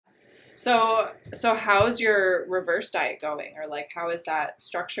So how's your reverse diet going, or like how is that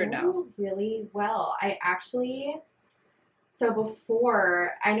structured now? Really well. So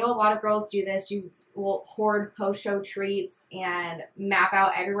before, I know a lot of girls do this. You will hoard post-show treats and map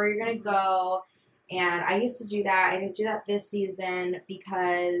out everywhere you're going to go. And I used to do that. I didn't do that this season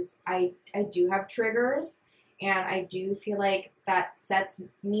because I do have triggers. And I do feel like that sets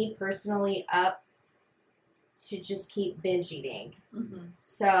me personally up to just keep binge eating. Mm-hmm.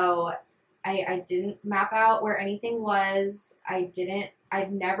 So I didn't map out where anything was.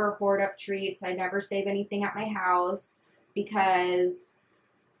 I'd never hoard up treats. I'd never save anything at my house because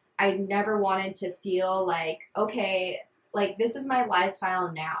I never wanted to feel like, okay, like this is my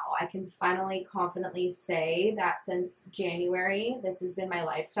lifestyle now. I can finally confidently say that since January, this has been my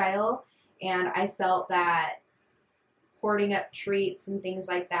lifestyle. And I felt that hoarding up treats and things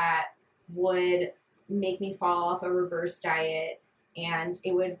like that would make me fall off a reverse diet, and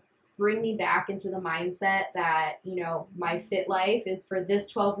it would bring me back into the mindset that, my fit life is for this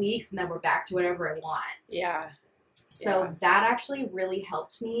 12 weeks and then we're back to whatever I want. Yeah. So that actually really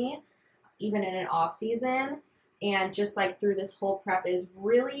helped me even in an off season. And just like through this whole prep is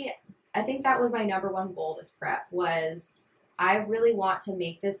really, I think that was my number one goal this prep was I really want to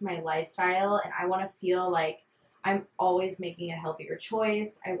make this my lifestyle, and I want to feel like I'm always making a healthier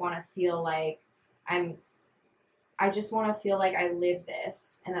choice. I want to feel like I just want to feel like I live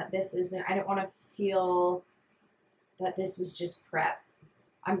this, and that this isn't, I don't want to feel that this was just prep.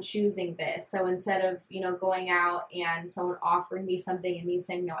 I'm choosing this. So instead of, going out and someone offering me something and me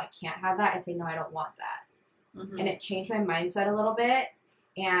saying, no, I can't have that, I say, no, I don't want that. Mm-hmm. And it changed my mindset a little bit.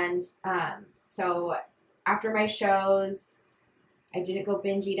 And so after my shows, I didn't go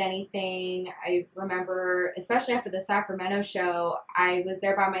binge eat anything. I remember, especially after the Sacramento show, I was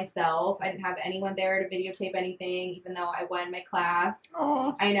there by myself. I didn't have anyone there to videotape anything, even though I won my class.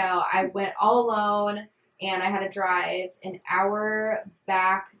 Aww. I know. I went all alone, and I had to drive an hour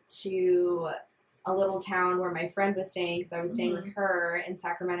back to a little town where my friend was staying because I was staying with her, and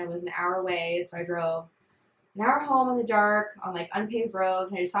Sacramento was an hour away, so I drove an hour home in the dark on, like, unpaved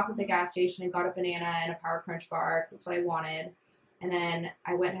roads, and I just stopped at the gas station and got a banana and a Power Crunch bar because that's what I wanted. And then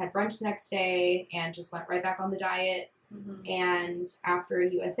I went and had brunch the next day and just went right back on the diet. Mm-hmm. And after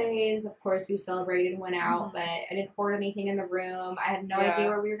USA's, of course, we celebrated and went out, but I didn't hoard anything in the room. I had no idea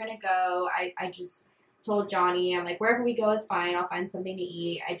where we were going to go. I just told Johnny, I'm like, wherever we go is fine. I'll find something to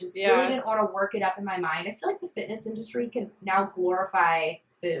eat. I just really didn't want to work it up in my mind. I feel like the fitness industry can now glorify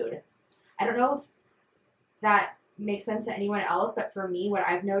food. I don't know if that makes sense to anyone else, but for me, what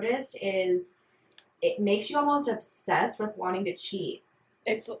I've noticed is it makes you almost obsessed with wanting to cheat.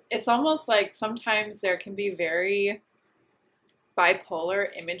 It's almost like sometimes there can be very bipolar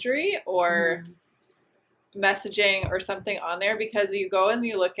imagery or messaging or something on there, because you go and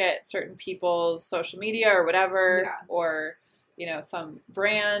you look at certain people's social media or whatever, or, some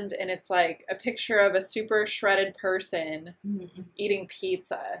brand, and it's like a picture of a super shredded person eating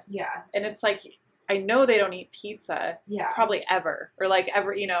pizza. Yeah. And it's like, I know they don't eat pizza probably ever, or like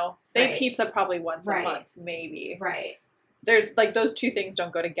ever, they eat pizza probably once a month, maybe. Right. There's like those two things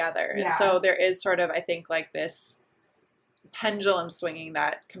don't go together. And so there is sort of, I think, like this pendulum swinging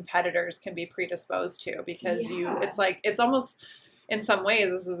that competitors can be predisposed to, because it's like, it's almost, in some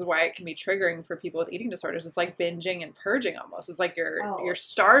ways, this is why it can be triggering for people with eating disorders. It's like binging and purging almost. It's like you're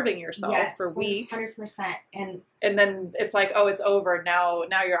starving yourself for weeks. 100%. And then it's like, oh, it's over. Now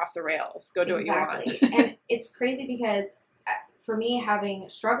you're off the rails. Go do what you want. And it's crazy because for me, having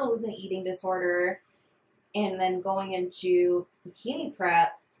struggled with an eating disorder and then going into bikini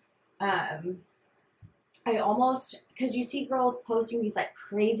prep, I almost, because you see girls posting these like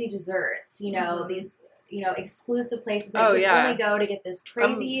crazy desserts, these, exclusive places that you only go to get this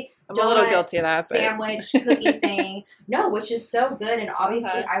crazy I'm a little guilty of that, sandwich cookie thing. No, which is so good, and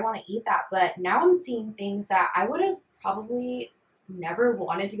obviously I want to eat that, but now I'm seeing things that I would have probably never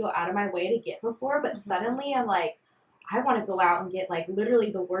wanted to go out of my way to get before, but suddenly I'm like, I want to go out and get like literally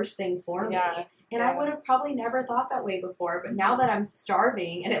the worst thing for me. And I would have probably never thought that way before, but now that I'm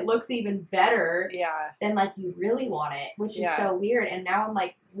starving and it looks even better, then like you really want it, which is so weird. And now I'm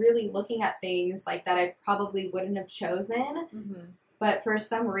like really looking at things like that I probably wouldn't have chosen. But for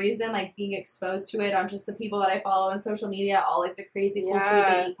some reason, like being exposed to it on just the people that I follow on social media, all like the crazy cool food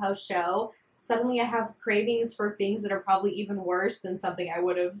they eat post show, suddenly I have cravings for things that are probably even worse than something I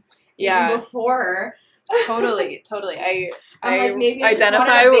would have eaten before. Totally. I'm like, maybe I just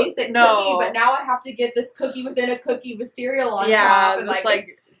wanted a basic cookie, but now I have to get this cookie within a cookie with cereal on top. And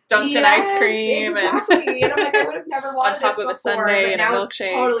like dunked in ice cream. Exactly. And I'm like, I would have never wanted on top this of before, a sundae but and now a milkshake.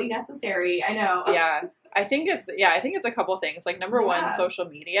 It's totally necessary. I know. Yeah. I think it's a couple things. Like, number one, social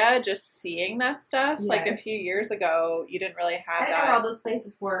media, just seeing that stuff. Yes. Like, a few years ago, you didn't really have that. I didn't know where all those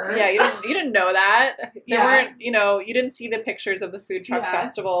places were. Yeah, you didn't know that. There weren't, you didn't see the pictures of the food truck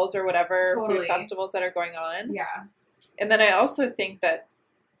festivals or whatever food festivals that are going on. Yeah. And then I also think that,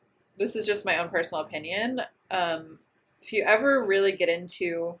 this is just my own personal opinion, if you ever really get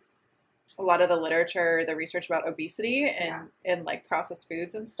into a lot of the literature, the research about obesity and like processed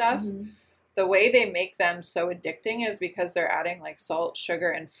foods and stuff, the way they make them so addicting is because they're adding like salt, sugar,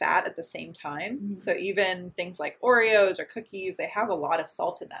 and fat at the same time. So even things like Oreos or cookies, they have a lot of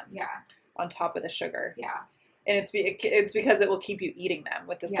salt in them. Yeah. On top of the sugar. Yeah. And it's because it will keep you eating them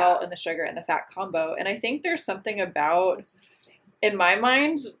with the salt and the sugar and the fat combo. And I think there's something about, that's interesting. In my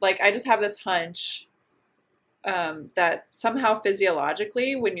mind, like, I just have this hunch that somehow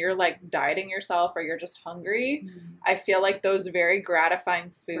physiologically, when you're like dieting yourself or you're just hungry, I feel like those very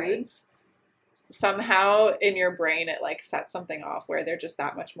gratifying foods, somehow in your brain, it like sets something off where they're just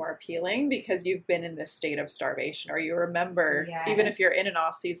that much more appealing because you've been in this state of starvation, or you remember, even if you're in an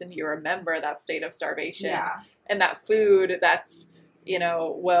off season, you remember that state of starvation, and that food that's,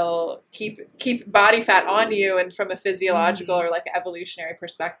 will keep body fat on you, and from a physiological or like evolutionary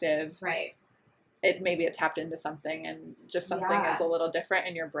perspective, it maybe it tapped into something, and just something is a little different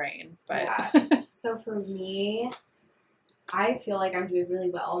in your brain. But so for me, I feel like I'm doing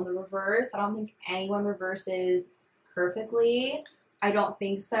really well in the reverse. I don't think anyone reverses perfectly. I don't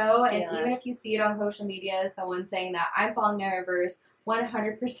think so. And even if you see it on social media, someone saying that I'm following my reverse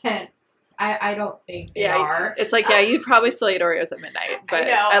 100%, I don't think they are. It's like, you'd probably still eat Oreos at midnight, but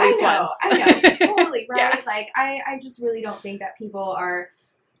at least once. I know, totally, right? Like, I just really don't think that people are,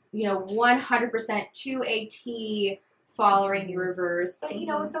 100% to a T following your reverse, but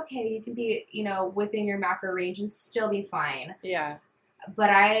it's okay. You can be, within your macro range and still be fine. Yeah. But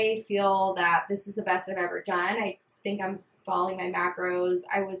I feel that this is the best I've ever done. I think I'm following my macros,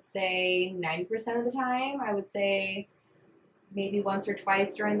 I would say 90% of the time. I would say maybe once or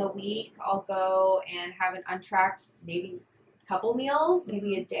twice during the week, I'll go and have an untracked, maybe couple meals,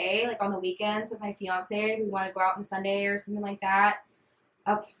 maybe a day, like on the weekends with my fiance. We want to go out on Sunday or something like that.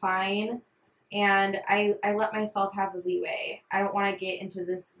 That's fine. And I let myself have the leeway. I don't want to get into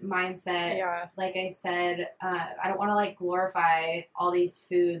this mindset. Yeah. Like I said, I don't want to like glorify all these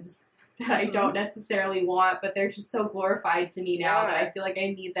foods that I don't necessarily want, but they're just so glorified to me now that I feel like I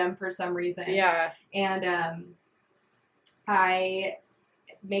need them for some reason. Yeah. And I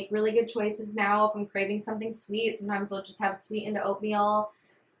make really good choices now. If I'm craving something sweet, sometimes I'll just have sweetened oatmeal.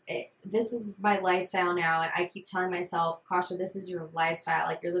 This is my lifestyle now, and I keep telling myself, Kasha, this is your lifestyle.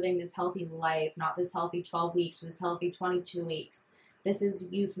 Like, you're living this healthy life, not this healthy 12 weeks or this healthy 22 weeks. This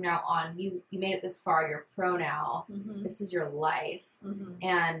is you from now on. You made it this far. You're pro now. This is your life.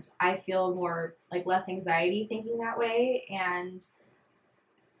 And I feel more, like, less anxiety thinking that way. And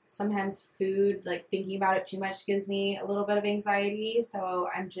sometimes food, like, thinking about it too much gives me a little bit of anxiety. So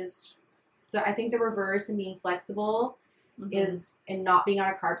I think the reverse and being flexible is, and not being on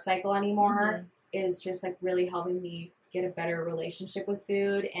a carb cycle anymore, is just like really helping me get a better relationship with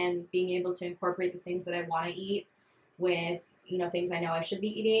food and being able to incorporate the things that I want to eat with, things I know I should be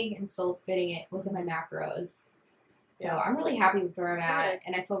eating and still fitting it within my macros. So I'm really happy with where I'm at,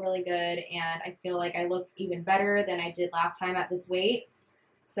 and I feel really good, and I feel like I look even better than I did last time at this weight.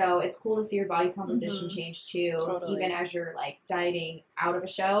 So it's cool to see your body composition change too. Totally. Even as you're like dieting out of a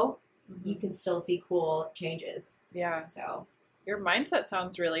show, you can still see cool changes. Yeah. So your mindset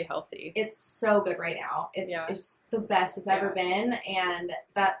sounds really healthy. It's so good right now. It's the best it's ever been, and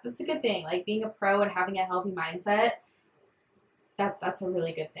that's a good thing. Like, being a pro and having a healthy mindset, that's a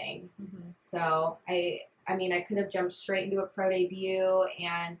really good thing. So I mean, I could have jumped straight into a pro debut,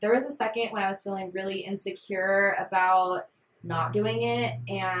 and there was a second when I was feeling really insecure about not doing it,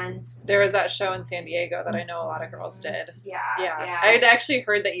 and there was that show in San Diego that I know a lot of girls did. Yeah. I had actually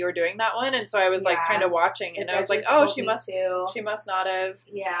heard that you were doing that one, and so I was like kind of watching, and I was like, oh, she must not have.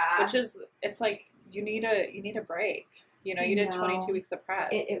 Yeah. Which is, it's like you need a break. You did 22 weeks of prep.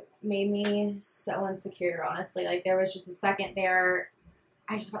 It made me so insecure, honestly. Like, there was just a second there,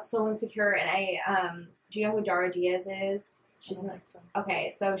 I just got so insecure, and I do you know who Dara Diaz is? She's okay,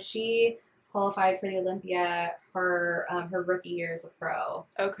 so she qualified for the Olympia her rookie year as a pro.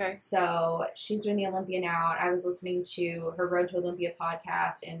 Okay. So she's doing the Olympia now, and I was listening to her Road to Olympia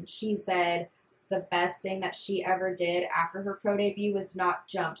podcast, and she said the best thing that she ever did after her pro debut was not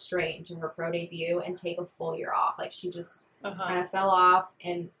jump straight into her pro debut and take a full year off. Like, she just kind of fell off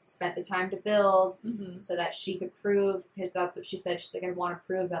and spent the time to build so that she could prove, because that's what she said. She's like, I want to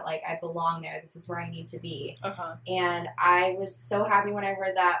prove that, like, I belong there. This is where I need to be. And I was so happy when I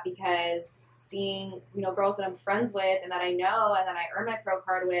heard that, because seeing, girls that I'm friends with and that I know and that I earn my pro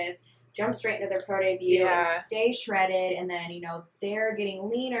card with jump straight into their pro debut and stay shredded, and then, they're getting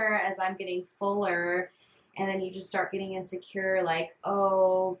leaner as I'm getting fuller, and then you just start getting insecure, like,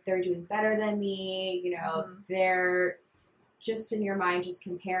 oh, they're doing better than me, they're just in your mind just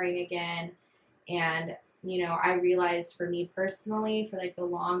comparing again. And, I realized for me personally, for like the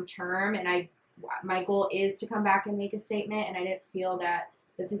long term, and my goal is to come back and make a statement, and I didn't feel that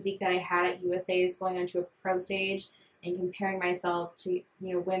the physique that I had at USA is going onto a pro stage and comparing myself to,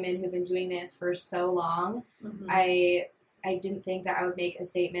 women who've been doing this for so long. I didn't think that I would make a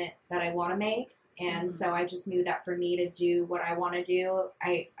statement that I want to make. And so I just knew that for me to do what I want to do,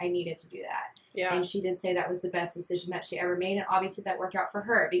 I needed to do that. Yeah. And she did say that was the best decision that she ever made. And obviously that worked out for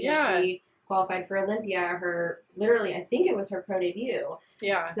her because she qualified for Olympia, I think it was her pro debut.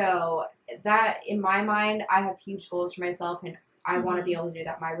 Yeah. So that, in my mind, I have huge goals for myself, and I want to be able to do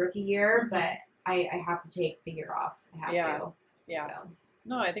that my rookie year, but I have to take the year off. I have to. Yeah. So.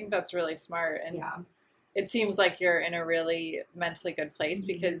 No, I think that's really smart. And it seems like you're in a really mentally good place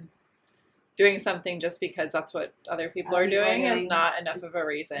because doing something just because that's what other people are doing is not enough of a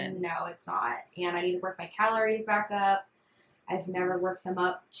reason. No, it's not. And I need to work my calories back up. I've never worked them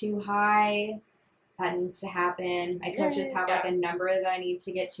up too high. That needs to happen. My coaches have like a number that I need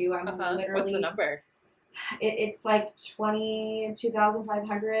to get to. I'm literally. What's the number? It's like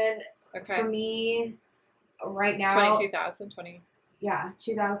 22,500 for me right now. 22,000? Yeah,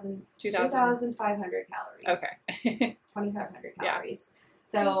 2,500 calories. Okay. 2,500 calories.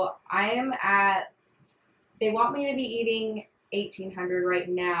 So I am at, they want me to be eating 1,800 right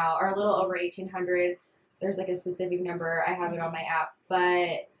now, or a little over 1,800. There's like a specific number. I have it on my app.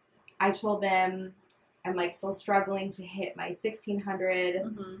 But I told them I'm like still struggling to hit my 1,600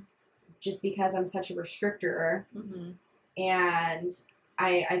 just because I'm such a restrictor. And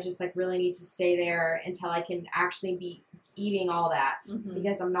I just like really need to stay there until I can actually be eating all that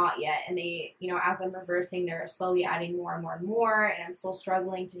because I'm not yet. And they, as I'm reversing, they're slowly adding more and more and more, and I'm still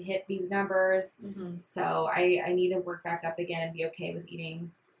struggling to hit these numbers. So I need to work back up again and be okay with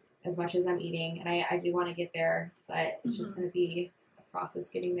eating as much as I'm eating. And I do want to get there, but it's just going to be a process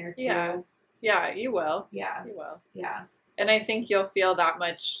getting there too. Yeah, you will. Yeah. You will. Yeah. And I think you'll feel that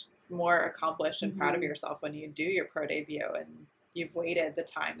much more accomplished and proud of yourself when you do your pro debut and you've waited the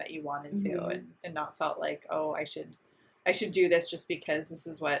time that you wanted to and not felt like, oh, I should do this just because this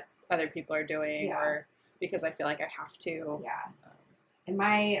is what other people are doing or because I feel like I have to. Yeah. And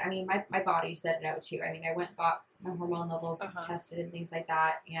my body said no too. I mean, I went and got my hormone levels tested and things like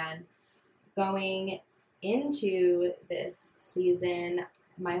that. And going into this season,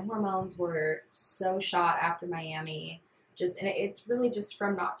 my hormones were so shot after Miami. And it's really just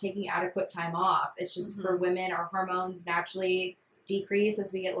from not taking adequate time off. It's just for women, our hormones naturally decrease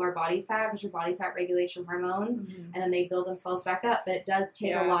as we get lower body fat because your body fat regulates your hormones and then they build themselves back up. But it does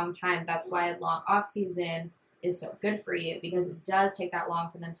take a long time. That's why a long off season is so good for you because it does take that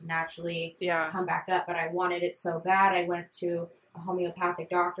long for them to naturally come back up. But I wanted it so bad. I went to a homeopathic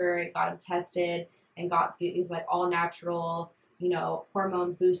doctor, got him tested, and got these like all natural,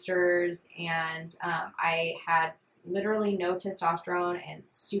 hormone boosters. And I had literally no testosterone and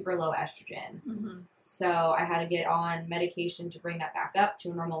super low estrogen. So I had to get on medication to bring that back up to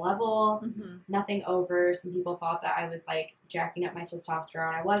a normal level. Nothing over. Some people thought that I was like jacking up my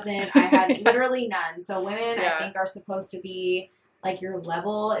testosterone. I wasn't. I had literally none. So women, I think, are supposed to be like your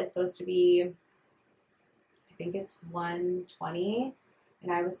level is supposed to be, I think it's 120,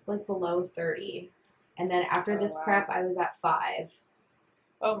 and I was like below 30. And then after this prep, I was at 5.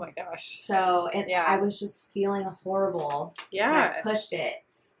 Oh my gosh. So I was just feeling horrible. Yeah. And I pushed it.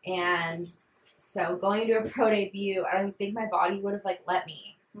 And so going to a pro debut, I don't think my body would have like let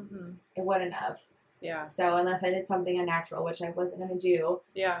me. It wouldn't have. Yeah. So unless I did something unnatural, which I wasn't going to do.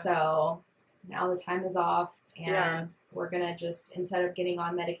 Yeah. So now the time is off and we're going to just, instead of getting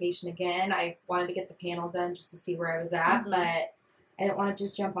on medication again, I wanted to get the panel done just to see where I was at. But I didn't want to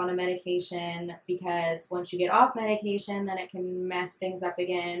just jump on a medication because once you get off medication, then it can mess things up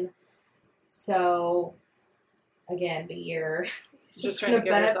again. So again, the year is just going to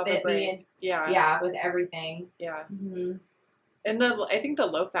benefit me. With everything. Yeah. And I think the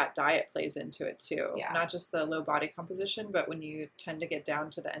low-fat diet plays into it too. Yeah. Not just the low body composition, but when you tend to get down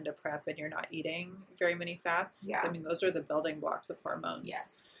to the end of prep and you're not eating very many fats, I mean, those are the building blocks of hormones.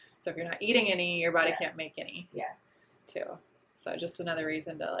 Yes. So if you're not eating any, your body can't make any. Yes. Too. So just another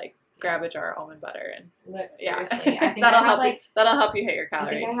reason to like grab a jar of almond butter and seriously. I think that'll help you hit your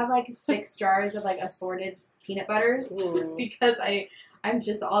calories. I think I have like 6 jars of like assorted peanut butters because I I'm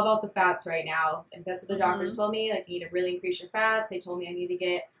just all about the fats right now. And that's what the doctors told me. Like, you need to really increase your fats. They told me I need to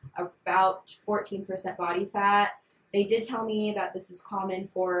get about 14% body fat. They did tell me that this is common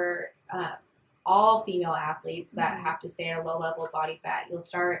for all female athletes that have to stay at a low level of body fat. You'll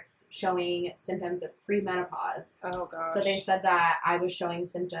start showing symptoms of premenopause. Oh, gosh. So they said that I was showing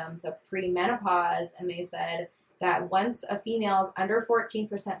symptoms of premenopause, and they said that once a female is under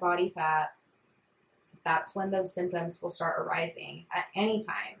 14% body fat, that's when those symptoms will start arising at any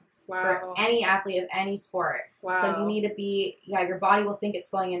time. Wow. For any athlete of any sport. Wow. So you need to be, your body will think it's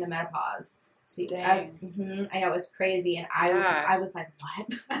going into menopause. So Dang. I know, it was crazy. And I was like,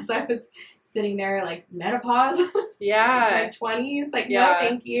 what? As I was sitting there, like, menopause? Yeah. My 20s? Like, no,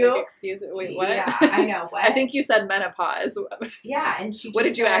 thank you. Like, excuse me. Wait, what? Yeah, I know. What? I think you said menopause. Yeah, and she just What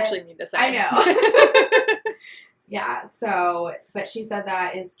did you actually mean to say? I know. Yeah, so, but she said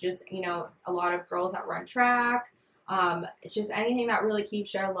that is just, a lot of girls that run track, just anything that really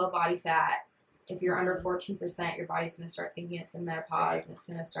keeps you at a low body fat. If you're under 14%, your body's going to start thinking it's in menopause, and it's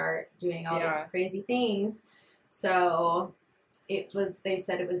going to start doing all these crazy things. So they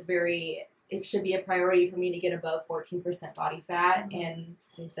said it should be a priority for me to get above 14% body fat. And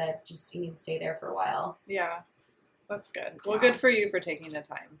they said, just, you need to stay there for a while. Yeah. That's good. Well, good for you for taking the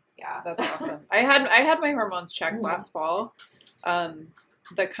time. Yeah. That's awesome. I had my hormones checked last fall.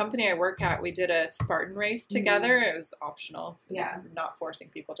 The company I work at, we did a Spartan race together. It was optional. So not forcing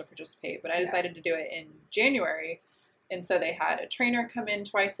people to participate, but I decided to do it in January. And so they had a trainer come in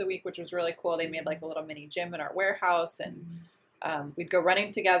twice a week, which was really cool. They made like a little mini gym in our warehouse, and we'd go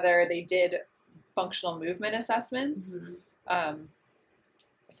running together. They did functional movement assessments. I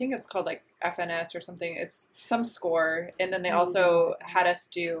think it's called like FNS or something. It's some score. And then they also had us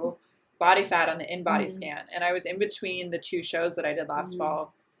do body fat on the in-body scan. And I was in between the two shows that I did last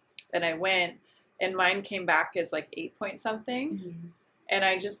fall. And I went, and mine came back as like 8 point something. And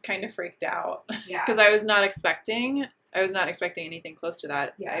I just kind of freaked out. Yeah. Because I was not expecting anything close to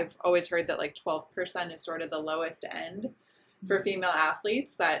that. Yeah. I've always heard that like 12% is sort of the lowest end for female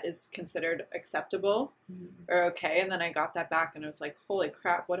athletes that is considered acceptable or okay. And then I got that back and I was like, holy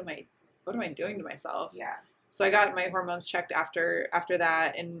crap, what am I doing to myself? Yeah. So I got my hormones checked after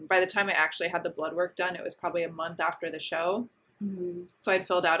that. And by the time I actually had the blood work done, it was probably a month after the show. So I'd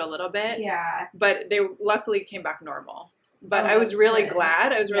filled out a little bit. Yeah. But they luckily came back normal. But I was really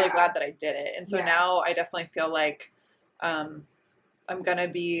glad. I was really glad that I did it. And so now I definitely feel like I'm going to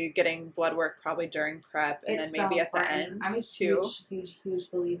be getting blood work probably during prep and then maybe at the end. I'm a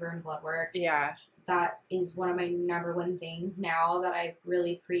huge believer in blood work. Yeah. That is one of my number one things now that I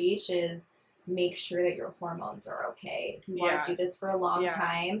really preach is make sure that your hormones are okay. If you want to do this for a long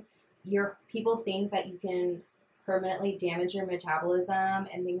time, people think that you can permanently damage your metabolism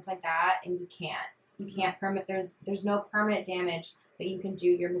and things like that, and you can't. You can't there's no permanent damage that you can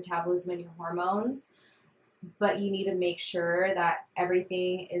do to your metabolism and your hormones. But you need to make sure that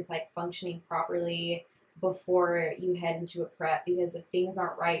everything is like functioning properly before you head into a prep, because if things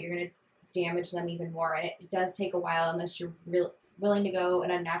aren't right, you're going to damage them even more. And it does take a while unless you're willing to go in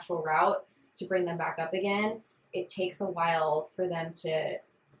a natural route to bring them back up again. It takes a while for them to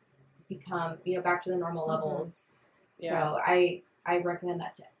become, back to the normal levels. Yeah. So I recommend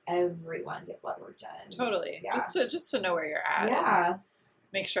that to everyone, get blood work done. Totally. Yeah. Just to know where you're at. Yeah.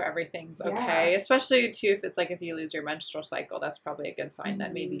 Make sure everything's okay, especially too if you lose your menstrual cycle, that's probably a good sign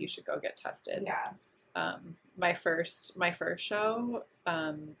that maybe you should go get tested. Yeah. My first show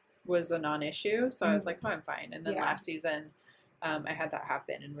was a non-issue, so I was like, oh, I'm fine. And then last season, I had that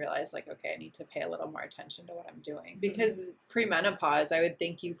happen and realized like, okay, I need to pay a little more attention to what I'm doing, because premenopause, I would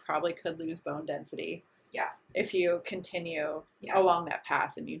think you probably could lose bone density. Yeah. If you continue along that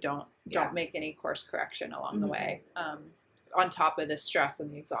path and you don't make any course correction along the way. On top of the stress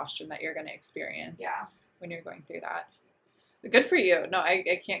and the exhaustion that you're going to experience when you're going through that. But good for you. No,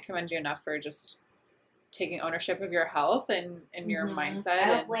 I can't commend you enough for just taking ownership of your health and your mindset. I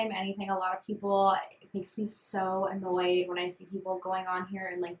don't blame anything. A lot of people, it makes me so annoyed when I see people going on here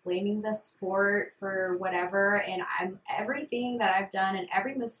and like blaming the sport for whatever. And everything that I've done and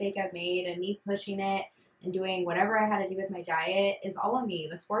every mistake I've made and me pushing it and doing whatever I had to do with my diet is all on me.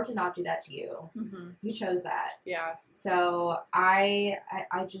 The sport did not do that to you. You chose that. Yeah. So I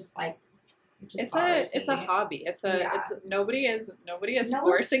just like, it's a hobby. It's nobody is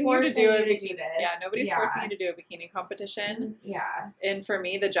forcing you to do a bikini. Yeah, nobody's forcing you to do a bikini competition. Yeah. And for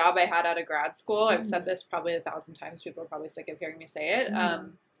me, the job I had out of grad school, I've said this probably 1,000 times. People are probably sick of hearing me say it.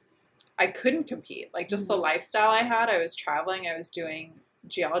 I couldn't compete. Like just the lifestyle I had. I was traveling. I was doing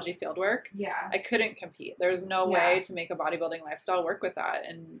geology field work. Yeah. I couldn't compete. There's no way to make a bodybuilding lifestyle work with that.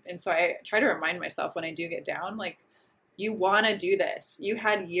 And so I try to remind myself when I do get down, like, you want to do this. You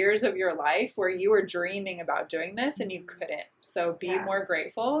had years of your life where you were dreaming about doing this and you couldn't. So be more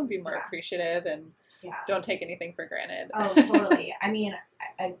grateful and be more appreciative, and don't take anything for granted. Oh, totally. I mean,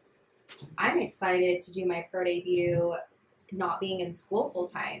 I'm excited to do my pro debut not being in school full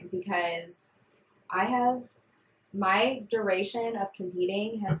time, because my duration of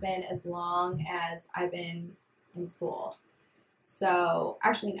competing has been as long as I've been in school. So,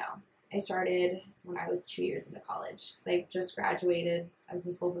 actually, no. I started when I was 2 years into college, because I just graduated. I was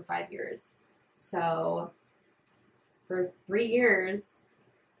in school for 5 years. So, for 3 years,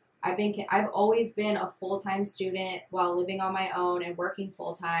 I've always been a full-time student while living on my own and working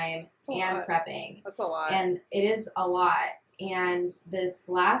full-time and prepping. That's a lot. And it is a lot. And this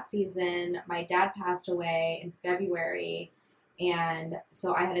last season, my dad passed away in February, and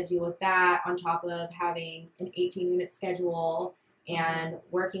so I had to deal with that on top of having an 18-unit schedule and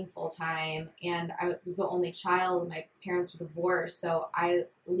working full-time. And I was the only child. My parents were divorced, so I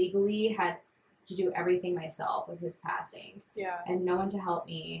legally had to do everything myself with his passing. Yeah. And no one to help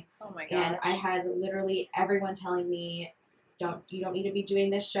me. Oh my gosh. And I had literally everyone telling me, you don't need to be doing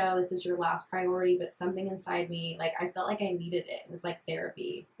this show. This is your last priority. But something inside me, like, I felt like I needed it. It was like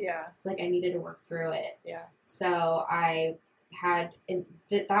therapy. Yeah. It's like I needed to work through it. Yeah. So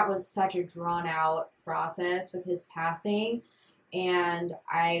that was such a drawn out process with his passing. And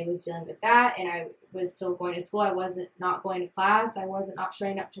I was dealing with that, and I was still going to school. I wasn't not going to class. I wasn't not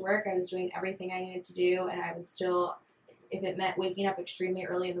showing up to work. I was doing everything I needed to do, and I was still, if it meant waking up extremely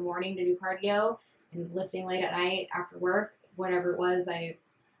early in the morning to do cardio and lifting late at night after work, whatever it was, I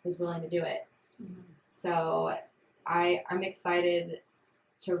was willing to do it. Mm-hmm. So I'm excited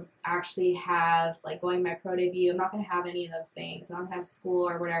to actually have, like, going my pro debut. I'm not going to have any of those things. I'm not going to have school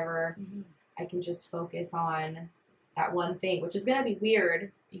or whatever. Mm-hmm. I can just focus on that one thing, which is going to be weird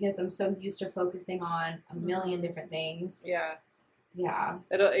because I'm so used to focusing on a million different things. Yeah. Yeah.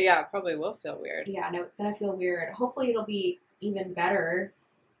 It probably will feel weird. Yeah, no, it's going to feel weird. Hopefully it'll be even better,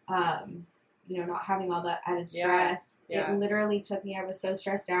 not having all that added stress. Yeah. It literally took me, I was so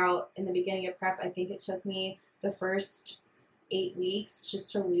stressed out in the beginning of prep. I think it took me the first 8 weeks just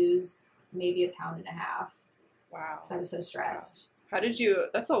to lose maybe 1.5 pounds. Wow. Because I was so stressed. Wow. How did you,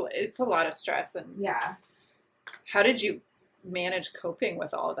 it's a lot of stress. And yeah. How did you manage coping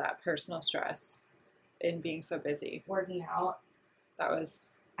with all of that personal stress in being so busy? Working out. That was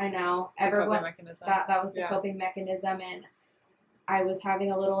I know. The coping mechanism. That was the coping mechanism, and I was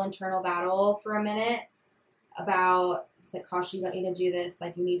having a little internal battle for a minute about, it's like, gosh, you don't need to do this.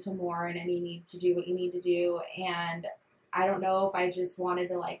 Like, you need to mourn, and you need to do what you need to do. And I don't know if I just wanted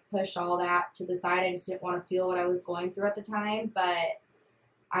to, like, push all that to the side. I just didn't want to feel what I was going through at the time, but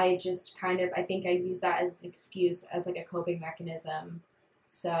I just I think I use that as an excuse, as like a coping mechanism.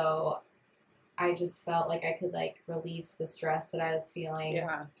 So I just felt like I could, like, release the stress that I was feeling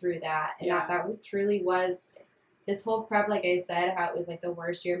through that. And that truly was, this whole prep, like I said, how it was like the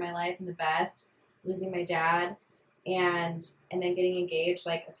worst year of my life and the best, losing my dad and then getting engaged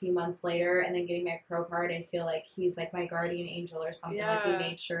like a few months later, and then getting my pro card. I feel like he's like my guardian angel or something. Like, he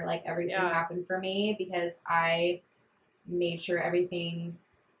made sure like everything happened for me, because I made sure everything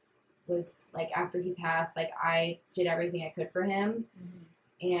was, like, after he passed, like, I did everything I could for him.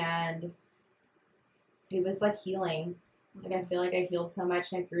 Mm-hmm. And it was like healing. Like, I feel like I healed so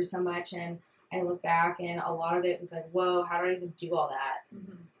much and I grew so much, and I look back and a lot of it was like, whoa, how did I even do all that?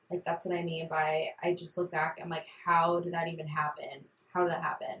 Mm-hmm. Like, that's what I mean by, I just look back, I'm like, how did that even happen? How did that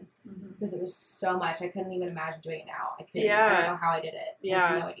happen? Because it was so much. I couldn't even imagine doing it now. I couldn't. I don't know how I did it. Yeah. I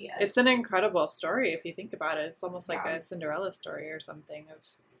have no idea. It's an incredible story if you think about it. It's almost like a Cinderella story or something, of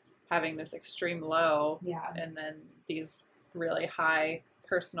having this extreme low and then these really high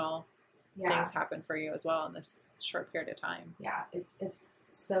personal things happen for you as well in this short period of time. Yeah, it's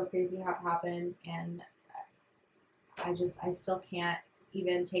so crazy how it happened, and I still can't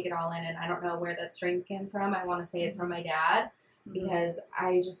even take it all in, and I don't know where that strength came from. I want to say it's from my dad, because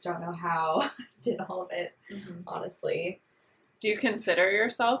I just don't know how I did all of it, honestly. Do you consider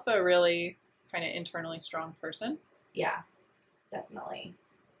yourself a really kind of internally strong person? Yeah, definitely.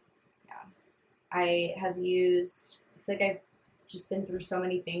 Yeah. I feel like I've just been through so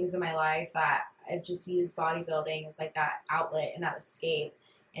many things in my life that I've just used bodybuilding as like that outlet and that escape,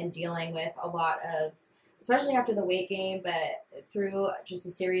 and dealing with a lot of, especially after the weight gain, but through just a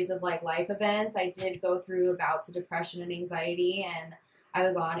series of like life events, I did go through bouts of depression and anxiety, and I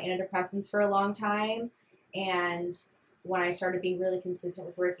was on antidepressants for a long time. And when I started being really consistent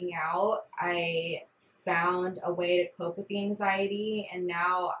with working out, I found a way to cope with the anxiety, and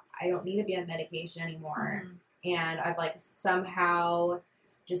now I don't need to be on medication anymore. And I've like somehow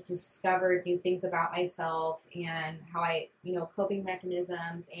just discovered new things about myself and how I, coping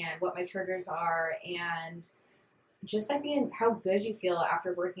mechanisms and what my triggers are, and just like being how good you feel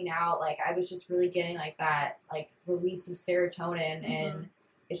after working out. Like I was just really getting like that like release of serotonin, and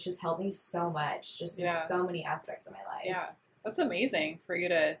it's just helped me so much, just in so many aspects of my life. Yeah, that's amazing for you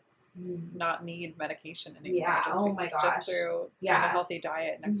to not need medication anymore. Yeah. Oh my gosh. Just through kind of healthy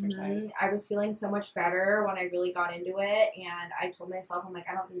diet and exercise. I was feeling so much better when I really got into it, and I told myself, I'm like,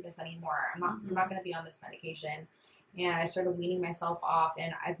 I don't need this anymore. I'm not going to be on this medication. And I started weaning myself off,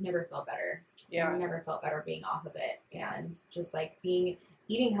 and I've never felt better. Yeah. I've never felt better being off of it. And just like eating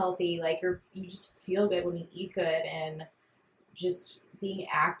healthy, like you just feel good when you eat good, and just being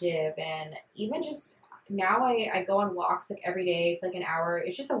active, and even just now I go on walks like every day for like an hour.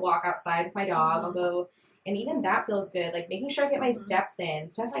 It's just a walk outside with my dog. I'll go, and even that feels good. Like making sure I get my steps in,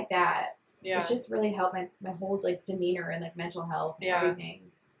 stuff like that. Yeah. It's just really helped my whole like demeanor and like mental health and everything.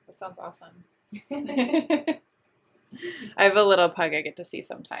 That sounds awesome. I have a little pug I get to see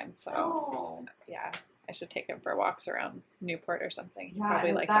sometimes, so yeah, I should take him for walks around Newport or something. Yeah,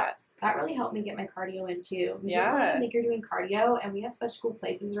 probably like that. That really helped me get my cardio in too. Yeah, you think you're doing cardio, and we have such cool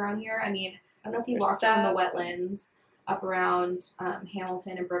places around here. I mean, I don't know if you walked around the wetlands up around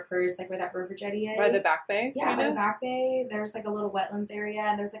Hamilton and Brookhurst, like where that river jetty is. By the Back Bay? Yeah, by the Back Bay. There's like a little wetlands area,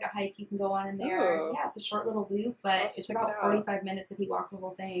 and there's like a hike you can go on in there. Ooh. Yeah, it's a short little loop, but it's about 45 minutes if you walk the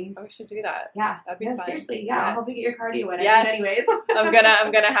whole thing. Oh, we should do that. Yeah, that'd be fun. Seriously, yeah, I'll help you get your cardio in. Yes. Anyways, I'm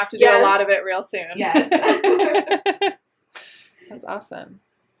gonna have to do a lot of it real soon. Yes. That's awesome.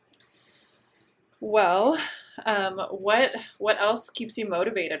 Well, what else keeps you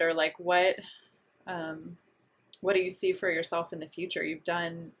motivated, or like what do you see for yourself in the future? You've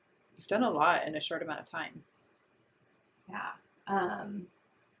done a lot in a short amount of time. Yeah.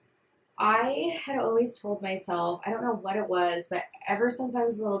 I had always told myself, I don't know what it was, but ever since I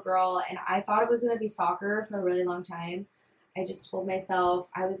was a little girl, and I thought it was going to be soccer for a really long time, I just told myself,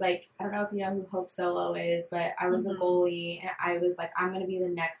 I was like, I don't know if you know who Hope Solo is, but I was a goalie, and I was like, I'm going to be the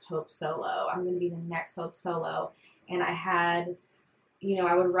next Hope Solo. I'm going to be the next Hope Solo. And I had,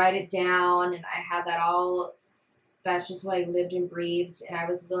 I would write it down, and I had that all, that's just what I lived and breathed. And I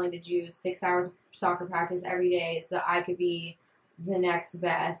was willing to do 6 hours of soccer practice every day so that I could be the next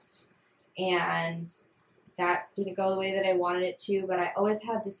best. And that didn't go the way that I wanted it to, but I always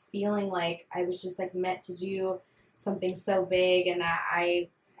had this feeling like I was just like meant to do something so big, and that I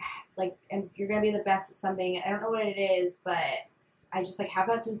like, and you're going to be the best at something. I don't know what it is, but I just like have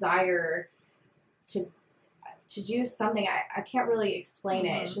that desire to do something. I can't really explain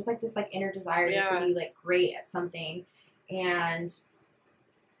it. It's just like this like inner desire just to be like great at something. And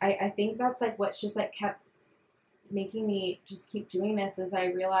I think that's like what's just like kept making me just keep doing this, is I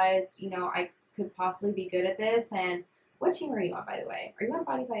realized, I could possibly be good at this. And what team are you on, by the way? Are you on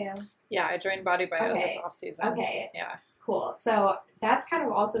Body Bio? Yeah, I joined Body Bio this off season. Okay. Yeah. Cool. So that's kind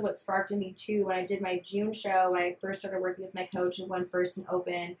of also what sparked in me too. When I did my June show, when I first started working with my coach and won first and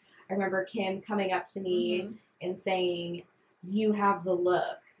open, I remember Kim coming up to me and saying, "You have the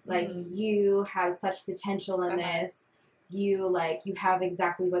look. Like you have such potential in this. You have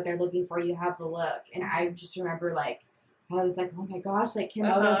exactly what they're looking for. You have the look." And I just remember I was like, oh my gosh, like Kim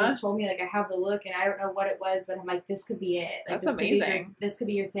Odo just told me like I have the look, and I don't know what it was, but I'm like, this could be it. Like, that's amazing. This could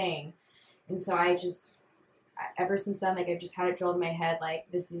be your thing. And so I just, ever since then, like I've just had it drilled in my head, like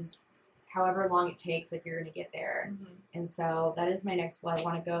this is however long it takes, like you're going to get there. And so that is my next goal. I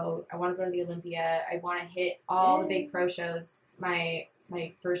want to go to the Olympia. I want to hit all the big pro shows. My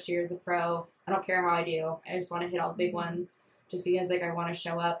first year as a pro, I don't care how I do. I just want to hit all the big ones, just because like I want to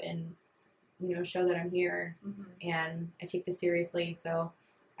show up and show that I'm here, and I take this seriously. So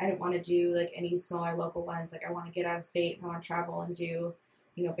I don't want to do like any smaller local ones. Like I want to get out of state, and I want to travel and do,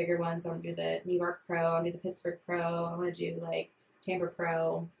 bigger ones. I want to do the New York Pro, I want to do the Pittsburgh Pro, I want to do like Tampa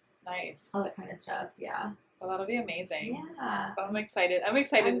Pro. Nice. All that kind of stuff. Yeah. Well, that'll be amazing. Yeah. But I'm excited. I'm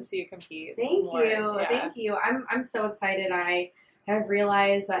excited to see you compete. Thank you. I'm so excited. I have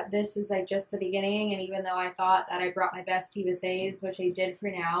realized that this is like just the beginning, and even though I thought that I brought my best TBSAs, which I did for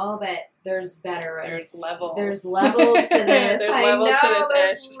now, but there's better. There's levels. There's levels to this. There's levels to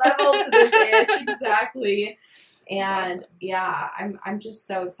this ish. Levels to this ish, exactly. And awesome. I'm just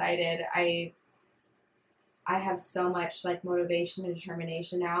so excited. I have so much like motivation and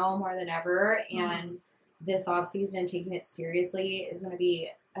determination now more than ever, and this off season and taking it seriously is going to be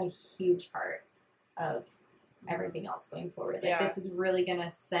a huge part of everything else going forward. Like this is really going to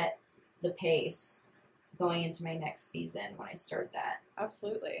set the pace going into my next season when I start that.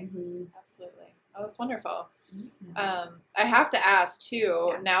 Absolutely. Absolutely. Oh, that's wonderful. I have to ask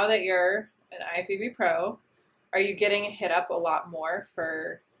too, now that you're an IFBB pro, are you getting hit up a lot more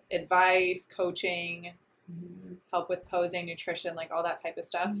for advice, coaching, help with posing, nutrition, like all that type of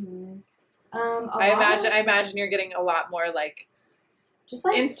stuff? I imagine you're getting a lot more like just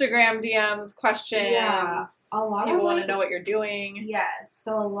like Instagram DMs, questions. Yeah, a lot people of want to like, know what you're doing. Yes,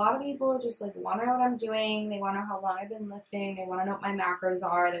 so a lot of people just like want to know what I'm doing. They want to know how long I've been lifting. They want to know what my macros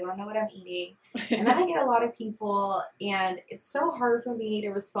are. They want to know what I'm eating. And then I get a lot of people, and it's so hard for me to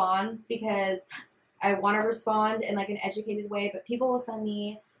respond because I want to respond in like an educated way, but people will send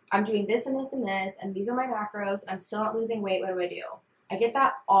me, I'm doing this and this and this, and these are my macros, and I'm still not losing weight. What do I do? I get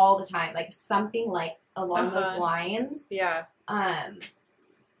that all the time, like something like along those lines. Yeah.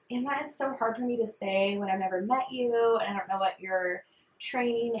 And that is so hard for me to say when I've never met you, and I don't know what your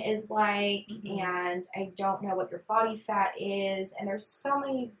training is like, and I don't know what your body fat is, and there's so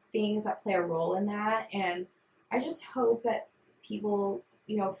many things that play a role in that, and I just hope that people,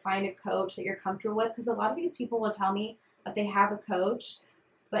 you know, find a coach that you're comfortable with, because a lot of these people will tell me that they have a coach,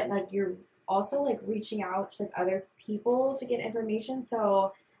 but like you're also like reaching out to like other people to get information,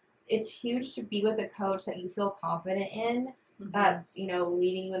 so it's huge to be with a coach that you feel confident in, that's, you know,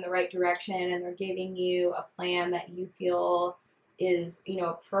 leading you in the right direction, and they're giving you a plan that you feel is, you know,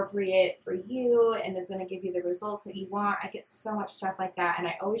 appropriate for you and is going to give you the results that you want. I get so much stuff like that, and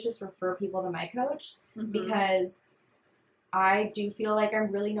I always just refer people to my coach because I do feel like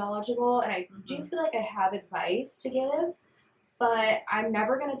I'm really knowledgeable, and I do feel like I have advice to give, but I'm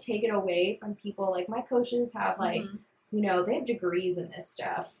never going to take it away from people. Like my coaches have like, you know, they have degrees in this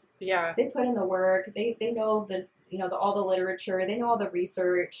stuff. Yeah. They put in the work. They know the, you know, all the literature. They know all the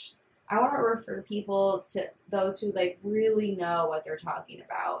research. I want to refer people to those who like really know what they're talking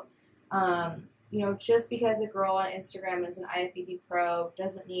about. You know, just because a girl on Instagram is an IFBB pro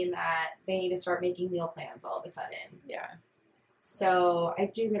doesn't mean that they need to start making meal plans all of a sudden. Yeah. So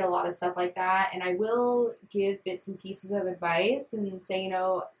I do get a lot of stuff like that, and I will give bits and pieces of advice and say, you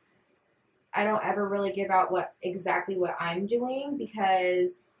know, I don't ever really give out exactly what I'm doing,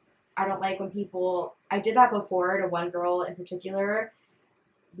 because I don't like when people, I did that before to one girl in particular,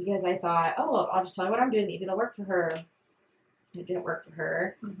 because I thought, oh, well, I'll just tell her what I'm doing. Maybe it'll work for her. It didn't work for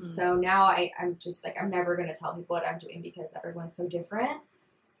her. So now I'm just like, I'm never going to tell people what I'm doing because everyone's so different.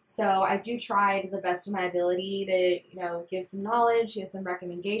 So I do try to the best of my ability to, you know, give some knowledge, give some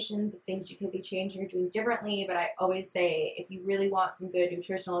recommendations of things you could be changing or doing differently. But I always say, if you really want some good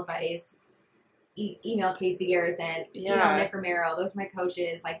nutritional advice, email Casey Garrison, email Nick Romero. Those are my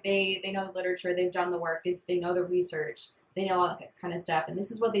coaches. Like they know the literature, they've done the work, they know the research, they know all that kind of stuff, and this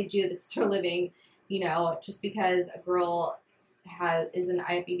is what they do. This is their living. You know, just because a girl is an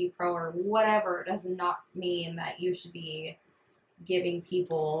IFBB pro or whatever does not mean that you should be giving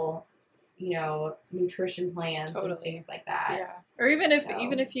people, you know, nutrition plans and things like that. Yeah, or even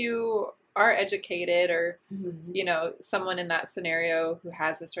if you are educated or you know, someone in that scenario who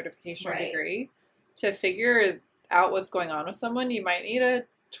has a certification or degree, to figure out what's going on with someone, you might need a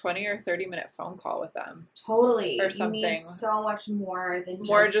 20 or 30-minute phone call with them. Totally. Or something. You need so much more than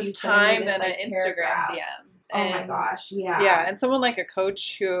just time than an Instagram DM. Oh my gosh, yeah. Yeah, and someone like a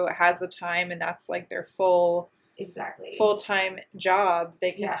coach who has the time and that's like their full-time job,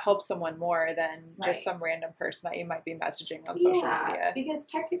 they can help someone more than just some random person that you might be messaging on social media. Because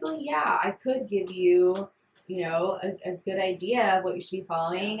technically, I could give you, you know, a good idea of what you should be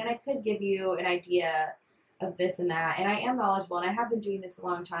following, and I could give you an idea of this and that, and I am knowledgeable, and I have been doing this a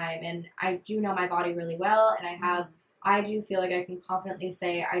long time, and I do know my body really well, and I do feel like I can confidently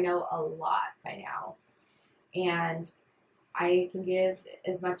say I know a lot by now. And I can give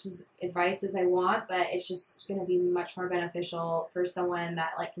as much advice as I want, but it's just going to be much more beneficial for someone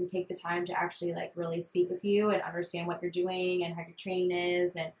that like can take the time to actually like really speak with you and understand what you're doing and how your training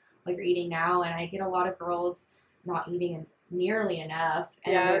is and what you're eating now. And I get a lot of girls not eating nearly enough,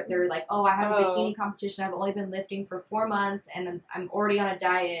 and they're like, oh, I have a bikini competition. I've only been lifting for 4 months, and I'm already on a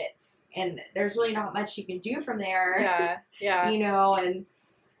diet, and there's really not much you can do from there. Yeah. You know, and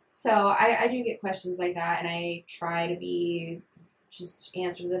so I do get questions like that, and I try to just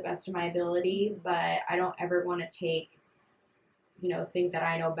answer to the best of my ability, but I don't ever want to think that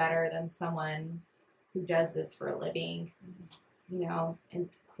I know better than someone who does this for a living, you know, and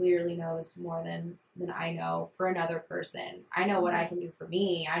clearly knows more than I know for another person. I know what I can do for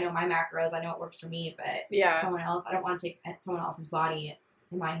me. I know my macros. I know what works for me, but someone else, I don't want to take someone else's body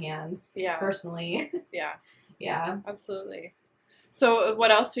in my hands personally. Yeah. Absolutely. So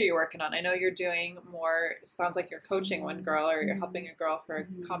what else are you working on? I know you're doing more, sounds like you're coaching one girl or you're helping a girl for a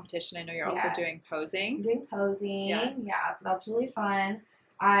competition. I know you're also doing posing. I'm doing posing. So that's really fun.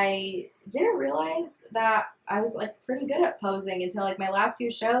 I didn't realize that I was like pretty good at posing until like my last few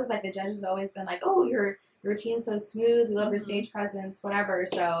shows. Like the judges have always been like, oh, you're your routine's so smooth. We love your Mhm. stage presence, whatever.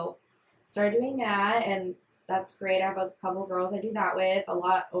 So started doing that, and that's great. I have a couple girls I do that with, a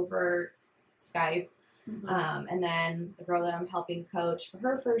lot over Skype. Mhm. And then the girl that I'm helping coach for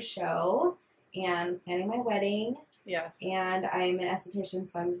her first show and planning my wedding. Yes. And I'm an esthetician,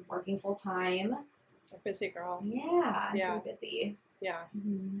 so I'm working full time. A busy girl. Yeah, I'm Yeah. pretty busy. Yeah.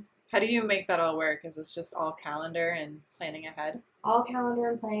 Mm-hmm. How do you make that all work? Is this just all calendar and planning ahead? All calendar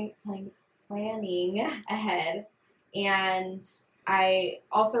and planning ahead. And I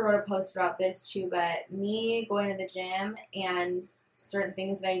also wrote a post about this too, but me going to the gym and certain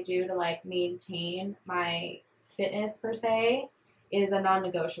things that I do to like maintain my fitness per se is a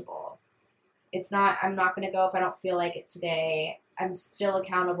non-negotiable. I'm not going to go if I don't feel like it today. I'm still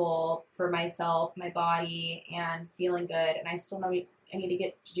accountable for myself, my body, and feeling good. And I still know I need to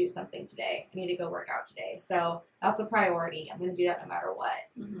get to do something today. I need to go work out today. So that's a priority. I'm going to do that no matter what.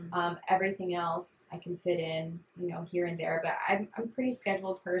 Mm-hmm. Everything else I can fit in, here and there. But I'm a pretty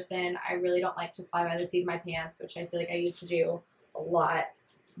scheduled person. I really don't like to fly by the seat of my pants, which I feel like I used to do a lot.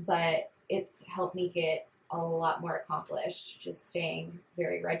 But it's helped me get a lot more accomplished, just staying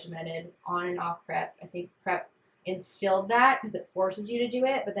very regimented on and off prep. I think prep instilled that because it forces you to do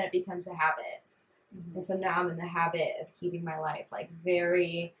it, but then it becomes a habit. Mm-hmm. And so now I'm in the habit of keeping my life like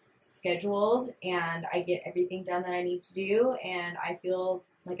very scheduled, and I get everything done that I need to do, and I feel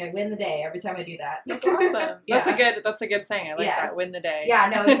like I win the day every time I do that. That's awesome. Yeah. That's a good saying. I like that. Win the day.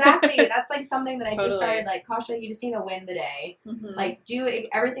 Yeah, no, exactly. That's like something that I Totally. just started like, Kasha, you just need to win the day. Mm-hmm. Like do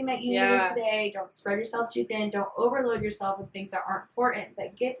everything that you need to do today. Don't spread yourself too thin. Don't overload yourself with things that aren't important,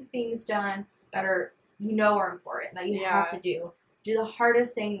 but get the things done that are important, that you have to do. Do the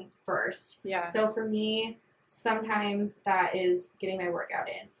hardest thing first. Yeah. So for me, sometimes that is getting my workout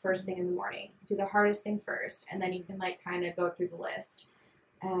in first thing in the morning. Do the hardest thing first, and then you can like kind of go through the list.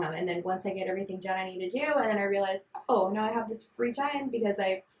 And then once I get everything done I need to do, and then I realize, oh, now I have this free time because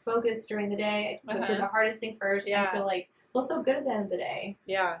I focused during the day. I did the hardest thing first, and I feel so good at the end of the day.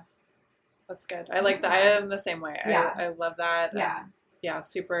 Yeah, that's good. I like that. I am the same way. Yeah. I love that. Yeah.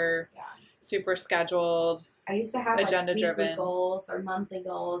 Super scheduled. I used to have agenda like driven weekly goals or monthly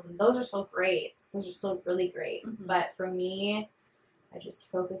goals, and those are so great. Those are so really great. Mm-hmm. But for me, I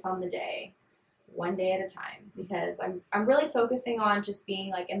just focus on the day, one day at a time, because I'm really focusing on just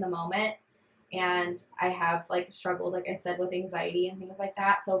being like in the moment. And I have like struggled, like I said, with anxiety and things like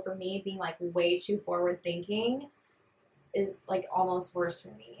that. So for me, being like way too forward thinking is like almost worse for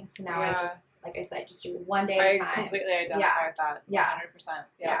me. So now I just, like I said, just do one day at a time. I completely identify with that.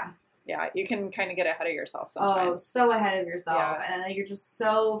 100%. Yeah, you can kind of get ahead of yourself sometimes. Oh, so ahead of yourself. And then you're just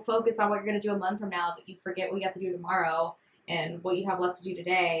so focused on what you're going to do a month from now that you forget what you have to do tomorrow and what you have left to do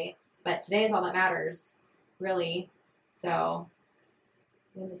today. But today is all that matters, really. So,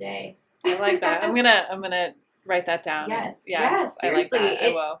 win the day. I like that. I'm gonna write that down. Yes, I seriously. like that.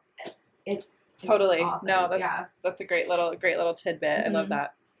 I will. Totally. Awesome. No, that's a great little tidbit. Mm-hmm. I love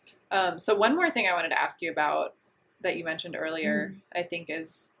that. So one more thing I wanted to ask you about that you mentioned earlier, I think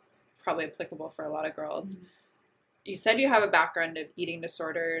is probably applicable for a lot of girls. Mm-hmm. You said you have a background of eating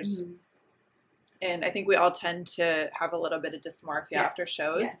disorders, and I think we all tend to have a little bit of dysmorphia after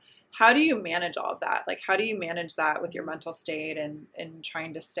shows. Yes. How do you manage all of that? Like, how do you manage that with your mental state and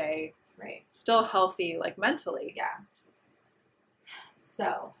trying to stay still healthy, like mentally? Yeah.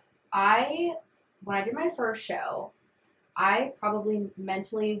 So, when I did my first show, I probably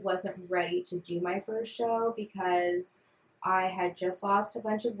mentally wasn't ready to do my first show because I had just lost a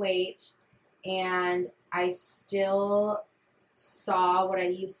bunch of weight, and I still saw what I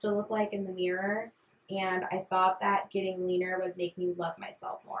used to look like in the mirror, and I thought that getting leaner would make me love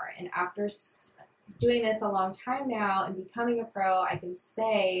myself more. And after doing this a long time now and becoming a pro, I can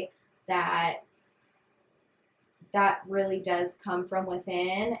say that really does come from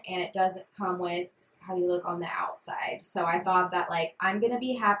within, and it doesn't come with how you look on the outside. So I thought that like I'm gonna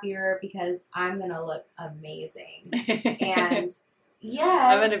be happier because I'm gonna look amazing. And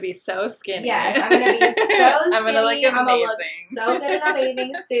yes, I'm gonna be so skinny. Yes, I'm gonna be so skinny. I'm gonna look amazing. I'm gonna look so good in a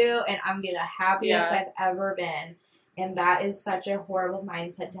bathing suit, and I'm gonna be the happiest I've ever been. And that is such a horrible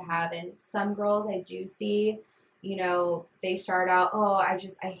mindset to have. And some girls I do see, they start out,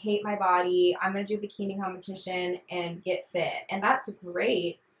 I hate my body. I'm gonna do a bikini competition and get fit, and that's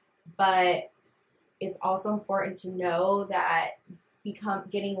great, but it's also important to know that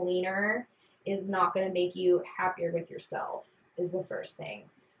getting leaner is not going to make you happier with yourself, is the first thing.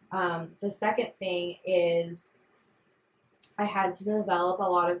 The second thing is I had to develop a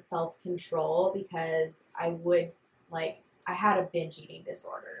lot of self-control because I had a binge eating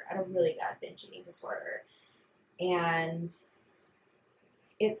disorder. I had a really bad binge eating disorder. And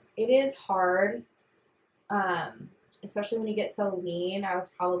it is hard Especially when you get so lean. I was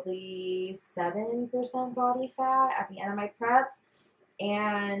probably 7% body fat at the end of my prep.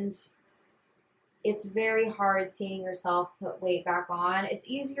 And it's very hard seeing yourself put weight back on. It's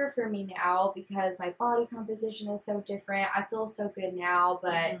easier for me now because my body composition is so different. I feel so good now,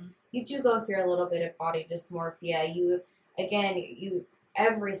 but you do go through a little bit of body dysmorphia. You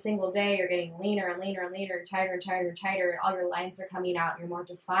every single day you're getting leaner and leaner and leaner, tighter and tighter and tighter, and all your lines are coming out and you're more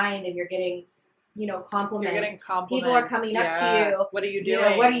defined and you're getting, compliments. You're getting compliments. People are coming up to you. What are you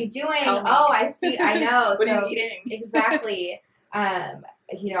doing? What are you doing? Tell me. Oh, I see. I know. What are you eating? Exactly. I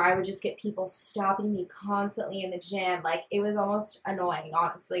would just get people stopping me constantly in the gym. Like, it was almost annoying,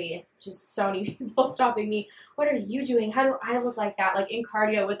 honestly. Just so many people stopping me. What are you doing? How do I look like that? Like, in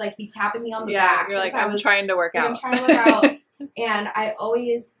cardio, would, like, be tapping me on the back. You're like, I'm trying to work out. I'm trying to work out. And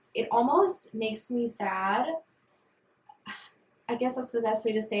it almost makes me sad. I guess that's the best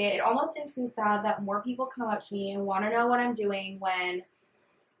way to say it. It almost makes me sad that more people come up to me and want to know what I'm doing when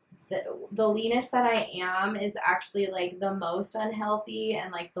the leanest that I am is actually, like, the most unhealthy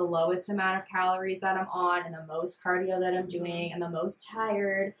and, like, the lowest amount of calories that I'm on and the most cardio that I'm doing and the most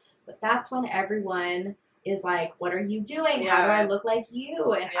tired. But that's when everyone is like, what are you doing? How do I look like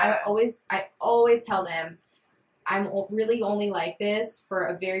you? And I always tell them, I'm really only like this for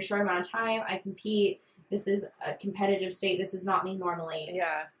a very short amount of time. I compete. This is a competitive state. This is not me normally.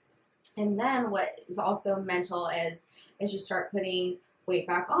 Yeah. And then what is also mental is as you start putting weight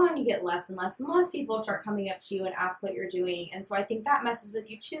back on, you get less and less and less people start coming up to you and ask what you're doing. And so I think that messes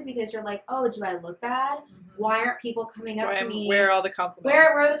with you too, because you're like, oh, do I look bad? Why aren't people coming up to me? Where are all the compliments?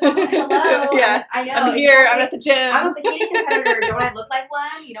 Where are the compliments? Hello. Yeah. I know. I'm here. I'm at the gym. I'm a bikini competitor. Don't I look like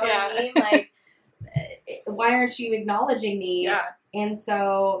one? You know what I mean? Like, why aren't you acknowledging me? Yeah. And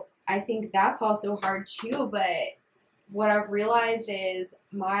so I think that's also hard too, but what I've realized is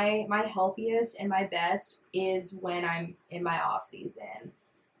my healthiest and my best is when I'm in my off season.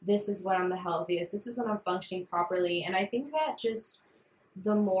 This is when I'm the healthiest. This is when I'm functioning properly. And I think that just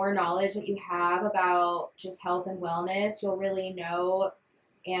the more knowledge that you have about just health and wellness, you'll really know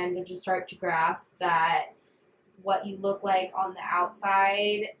and you'll just start to grasp that what you look like on the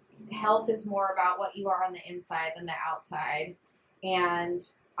outside, health is more about what you are on the inside than the outside. And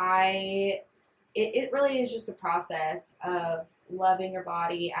it really is just a process of loving your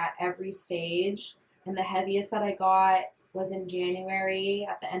body at every stage. And the heaviest that I got was in January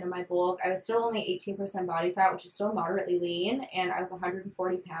at the end of my bulk. I was still only 18% body fat, which is still moderately lean, and I was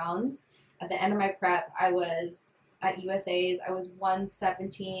 140 pounds. At the end of my prep, I was at USA's, I was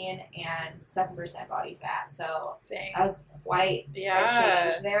 117 and 7% body fat. So Dang. I was quite a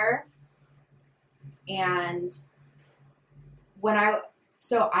change there. And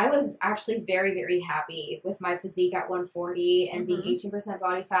so I was actually very, very happy with my physique at 140 and being 18%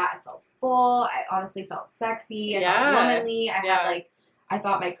 body fat. I felt full. I honestly felt sexy. I felt womanly. I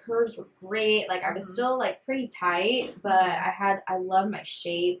thought my curves were great. Like, I was still, like, pretty tight, but I loved my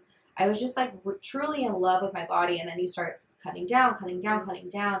shape. I was just, like, truly in love with my body. And then you start cutting down.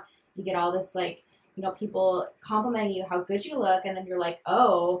 You get all this, like, people complimenting you how good you look. And then you're like,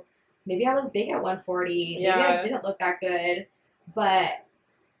 oh, maybe I was big at 140. Maybe I didn't look that good.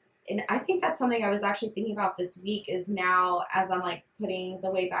 And I think that's something I was actually thinking about this week is now as I'm, like, putting the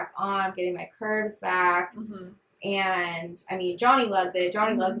weight back on, getting my curves back. And, I mean, Johnny loves it.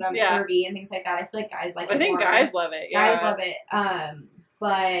 Johnny loves when I'm curvy and things like that. I feel like guys like it more. I think guys love it, yeah. Guys love it.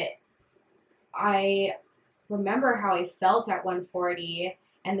 But I remember how I felt at 140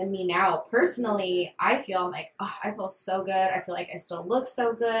 and then me now. Personally, I feel like, I feel so good. I feel like I still look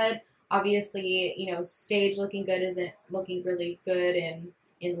so good. Obviously, stage looking good isn't looking really good in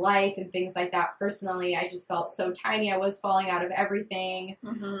life and things like that. Personally, I just felt so tiny. I was falling out of everything.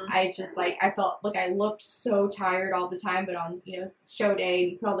 I just, like, I felt like I looked so tired all the time, but on, show day,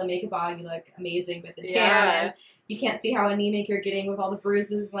 you put all the makeup on, you look amazing with the tan, and you can't see how anemic you're getting with all the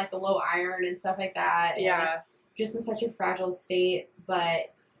bruises, like the low iron and stuff like that. And, like, just in such a fragile state,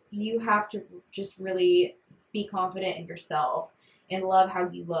 but you have to just really be confident in yourself and love how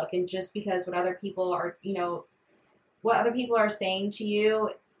you look. And just because what other people are, what other people are saying to you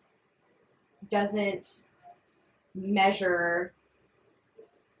doesn't measure,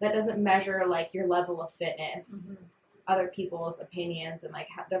 like, your level of fitness. Other people's opinions and, like,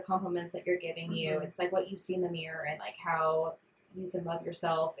 the compliments that you're giving you. It's like what you see in the mirror and, like, how you can love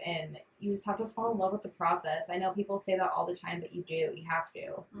yourself, and you just have to fall in love with the process. I know people say that all the time, but you do. You have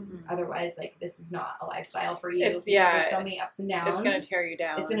to. Otherwise, like, this is not a lifestyle for you. There's so many ups and downs. It's going to tear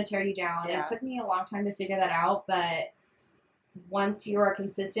you down. And it took me a long time to figure that out, but once you are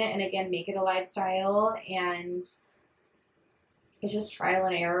consistent and, again, make it a lifestyle, and it's just trial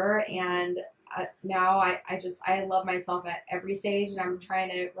and error, and now I love myself at every stage, and I'm trying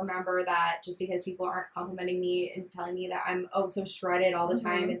to remember that just because people aren't complimenting me and telling me that I'm so shredded all the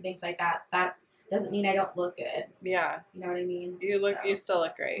time and things like that, that doesn't mean I don't look good. Yeah. You know what I mean? You still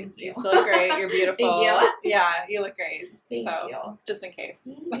look great. Thank you. You still look great. You're beautiful. Thank you. Yeah, you look great. Thank you. Just in case.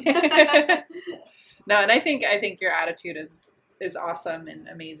 No, and I think your attitude is awesome and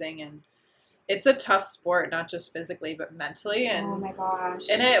amazing, and it's a tough sport, not just physically but mentally, and oh my gosh.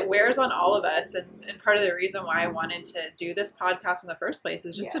 And it wears on all of us, and part of the reason why I wanted to do this podcast in the first place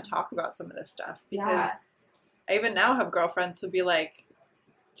is just to talk about some of this stuff, because I even now have girlfriends who'll be like,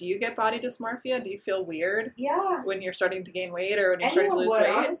 do you get body dysmorphia? Do you feel weird when you're starting to gain weight or when you're starting to lose weight?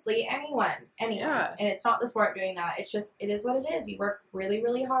 Honestly, anyone. Yeah. And it's not the sport doing that. It's just, it is what it is. You work really,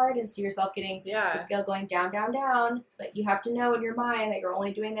 really hard and see yourself getting the scale going down, down, down. But you have to know in your mind that you're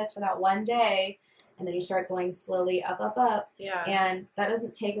only doing this for that one day. And then you start going slowly up, up, up. Yeah. And that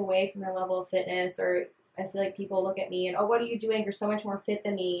doesn't take away from your level of fitness. Or I feel like people look at me and, oh, what are you doing? You're so much more fit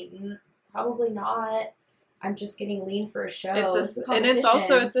than me. Probably not. I'm just getting lean for a show. And it's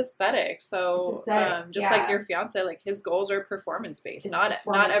also aesthetic. So it's aesthetics, just like your fiance, like his goals are performance based. Not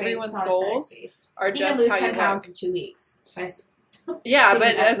everyone's goals are just lose how 10 you pounds look. in 2 weeks. Yeah,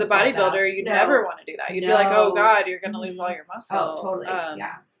 but as a bodybuilder, you never want to do that. You'd be like, oh God, you're going to lose all your muscle. Oh, totally.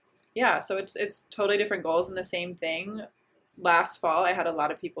 Yeah. So it's totally different goals, and the same thing. Last fall, I had a lot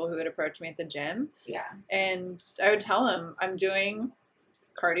of people who would approach me at the gym. Yeah. And I would tell them I'm doing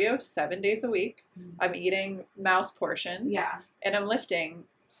cardio 7 days a week. I'm eating mouse portions. Yeah. And I'm lifting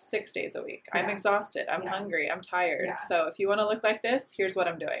 6 days a week. I'm exhausted. I'm hungry. I'm tired. Yeah. So if you want to look like this, here's what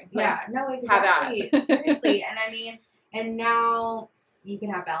I'm doing. No, exactly. Seriously. And I mean, and now you can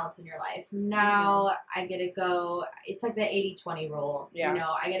have balance in your life. Now I get to go, it's like the 80-20 rule. Yeah. You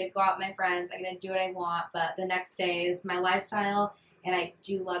know, I get to go out with my friends. I get to do what I want. But the next day is my lifestyle. And I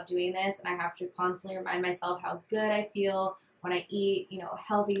do love doing this. And I have to constantly remind myself how good I feel when I eat,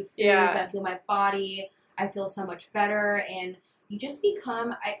 healthy foods. I feel my body. I feel so much better. And you just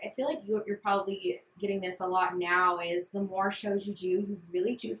become, I feel like you're probably getting this a lot now, is the more shows you do, you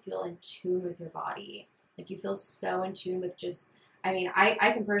really do feel in tune with your body. Like you feel so in tune with just, I mean,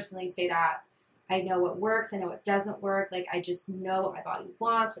 I can personally say that I know what works. I know what doesn't work. Like I just know what my body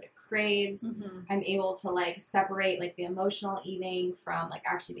wants, what it craves. I'm able to like separate like the emotional eating from like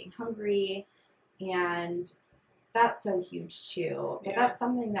actually being hungry. And that's so huge too. But that's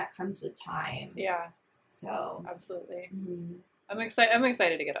something that comes with time. Yeah. So absolutely. I'm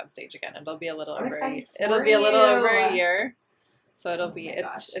excited to get on stage again. It'll be a little over a year. So it'll be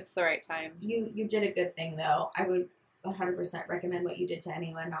it's the right time. You did a good thing though. I would 100% recommend what you did to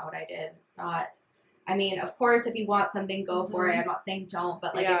anyone, not what I did. I mean, of course, if you want something, go for it. I'm not saying don't,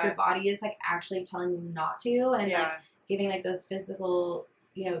 but like if your body is like actually telling you not to, and like giving like those physical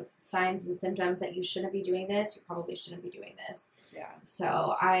signs and symptoms that you shouldn't be doing this, you probably shouldn't be doing this. Yeah.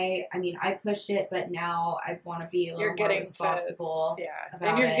 So I mean, I pushed it, but now I want to be a little more responsible.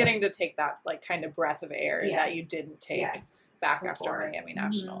 And you're getting to take that like kind of breath of air that you didn't take back after Miami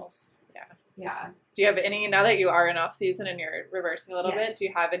Nationals. Yeah. Do you have any, now that you are in off season and you're reversing a little bit, do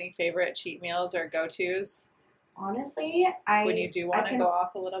you have any favorite cheat meals or go-tos? Honestly, when you do want to go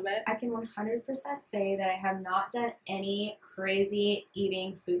off a little bit? I can 100% say that I have not done any crazy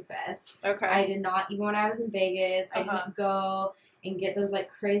eating food fest. Okay. I did not, even when I was in Vegas, I didn't go and get those like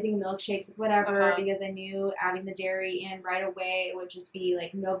crazy milkshakes with whatever because I knew adding the dairy in right away would just be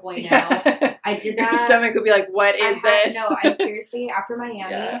like no bueno. I did that. Your stomach would be like, what is this? No, I seriously, after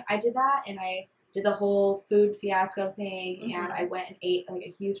Miami, I did that, and I did the whole food fiasco thing, and I went and ate like a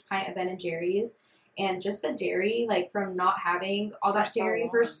huge pint of Ben & Jerry's. And just the dairy, like from not having all that dairy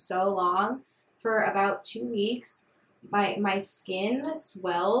for so long, for about 2 weeks, my skin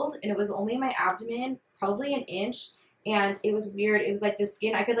swelled, and it was only in my abdomen, probably an inch, and it was weird. It was like the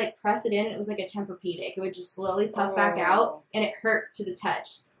skin, I could like press it in, and it was like a Tempur-Pedic. It would just slowly puff back out, and it hurt to the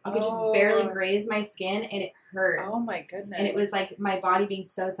touch. You could just barely graze my skin, and it hurt. Oh my goodness. And it was like my body being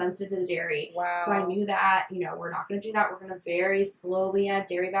so sensitive to the dairy. Wow. So I knew that, we're not going to do that. We're going to very slowly add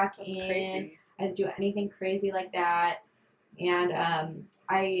dairy back in. That's crazy. I didn't do anything crazy like that. And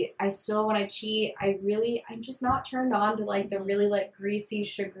I still, when I cheat, I'm just not turned on to like the really like greasy,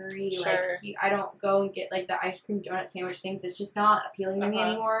 sugary, like I don't go and get like the ice cream donut sandwich things. It's just not appealing to me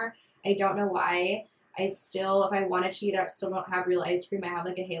anymore. I don't know why. I still, if I want to cheat, I still don't have real ice cream. I have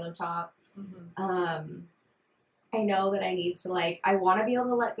like a Halo Top. I know that I need to I want to be able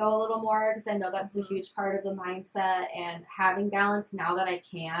to let go a little more, because I know that's a huge part of the mindset, and having balance now that I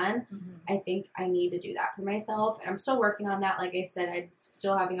can, I think I need to do that for myself. And I'm still working on that. Like I said, I'm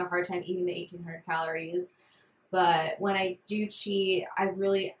still having a hard time eating the 1,800 calories. But when I do cheat, I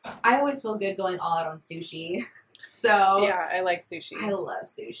always feel good going all out on sushi. So yeah, I like sushi. I love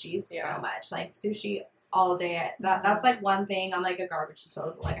sushi so Yeah. much. Like sushi all day. That's like one thing. I'm like a garbage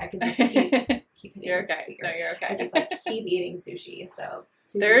disposal. Like I can just keep hitting You're the okay. speaker. No, you're okay. I just like keep eating sushi. So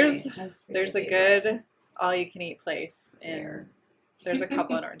sushi, There's my There's a favorite. good all-you-can-eat place Where? There's a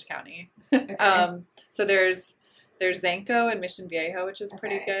couple in Orange County. Okay. So there's Zanko in Mission Viejo, which is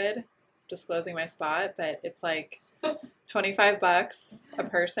pretty Okay. good. Disclosing my spot, but it's like $25 a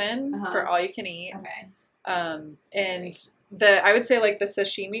person Uh-huh. for all you can eat. Okay. And Great. I would say like the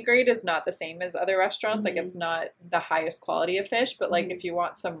sashimi grade is not the same as other restaurants. Like it's not the highest quality of fish, but like if you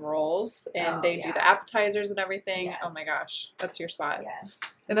want some rolls and Oh, they do yeah. the appetizers and everything, oh my Yes. gosh, that's your spot. Yes.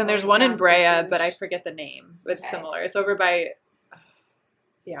 And then there's Always one in down for Brea, sushi. but I forget the name. It's Okay. similar. It's over by,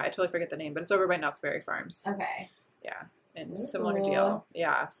 yeah, I totally forget the name, but it's over by Knott's Berry Farms. Okay. Yeah. And Ooh. similar deal.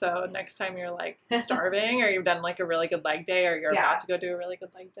 Yeah. So next time you're like starving or you've done like a really good leg day or you're Yeah. about to go do a really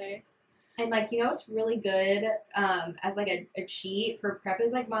good leg day. And like it's really good as like a cheat for prep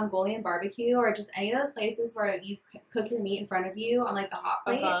is like Mongolian barbecue or just any of those places where you cook your meat in front of you on like the hot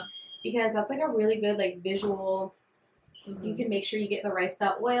plate because that's like a really good like visual. Mm-hmm. You can make sure you get the rice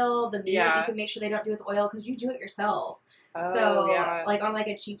without oil, the meat. Yeah. You can make sure they don't do it with oil because you do it yourself. Oh, So yeah. like on like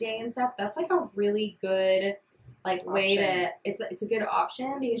a cheat day and stuff, that's like a really good like way to it's a good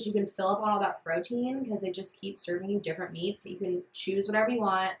option because you can fill up on all that protein because they just keep serving you different meats. You can choose whatever you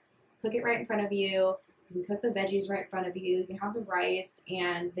want, cook it right in front of you. You can cook the veggies right in front of you. You can have the rice,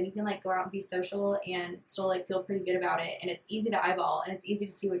 and then you can like go out and be social and still like feel pretty good about it. And it's easy to eyeball and it's easy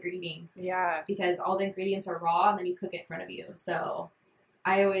to see what you're eating. Yeah. Because all the ingredients are raw and then you cook it in front of you. So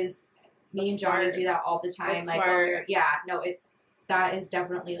I always, me That's and Johnny smart. do that all the time. That's like, smart. that is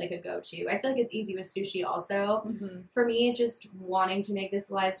definitely like a go-to. I feel like it's easy with sushi also. Mm-hmm. For me, just wanting to make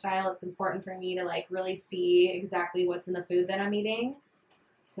this lifestyle, it's important for me to like really see exactly what's in the food that I'm eating.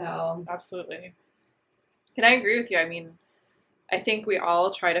 So Absolutely. And I agree with you. I mean, I think we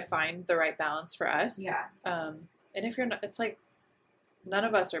all try to find the right balance for us. yeah. And if you're not, it's like none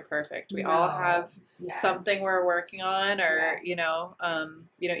of us are perfect. We all have Yes. something we're working on, or Yes.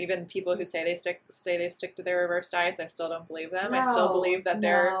 even people who say they stick to their reverse diets, I still don't believe them. I still believe that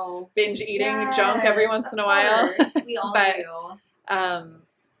they're binge eating junk every once in a while. We all But, do.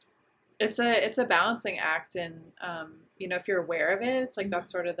 It's a balancing act, and if you're aware of it, it's like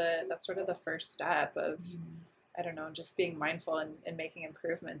that's sort of the first step of I don't know, just being mindful and making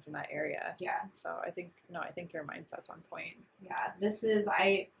improvements in that area. Yeah. So I think your mindset's on point. Yeah, that's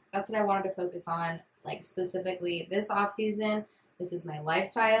what I wanted to focus on, like specifically this off season. This is my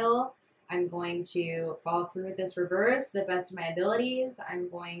lifestyle. I'm going to follow through with this reverse to the best of my abilities. I'm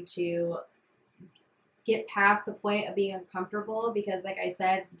going to get past the point of being uncomfortable because, like I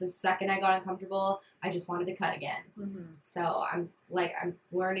said, the second I got uncomfortable, I just wanted to cut again. Mm-hmm. So I'm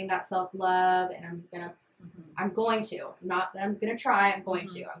learning that self-love, and I'm going to, not that I'm going to try, I'm going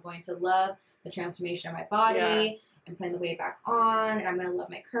to. I'm going to love the transformation of my body and putting the weight back on, and I'm going to love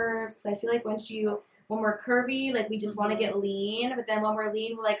my curves. Because I feel like when we're curvy, like we just want to get lean, but then when we're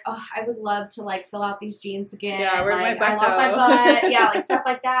lean, we're like, oh, I would love to like fill out these jeans again. Yeah, where'd like, my butt I lost go? my butt. Yeah, like stuff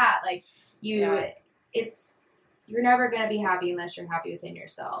like that. Like you're never going to be happy unless you're happy within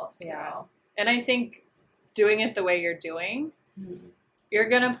yourself. So. Yeah. And I think doing it the way you're doing, you're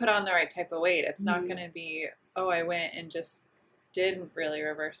going to put on the right type of weight. It's not going to be, oh, I went and just didn't really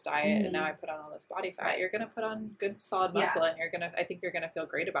reverse diet and now I put on all this body fat. Right. You're going to put on good solid muscle and I think you're going to feel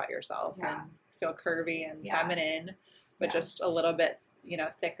great about yourself and feel curvy and feminine, but just a little bit,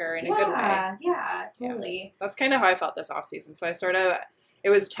 thicker in a good way. Yeah, totally. Yeah. That's kind of how I felt this off season. So it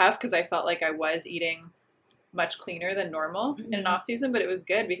was tough because I felt like I was eating much cleaner than normal in an off season, but it was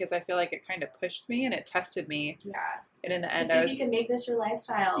good because I feel like it kind of pushed me and it tested me. Yeah. And in the end, to see if you can make this your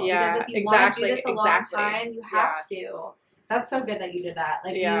lifestyle. Yeah, because if you want to do this a long time, you have to. That's so good that you did that.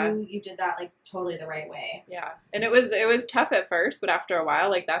 Like you did that like totally the right way. Yeah. And it was tough at first, but after a while,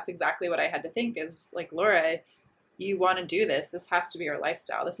 like that's exactly what I had to think is like, Laura, you want to do this. This has to be your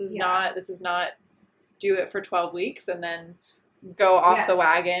lifestyle. This is not do it for 12 weeks and then go off the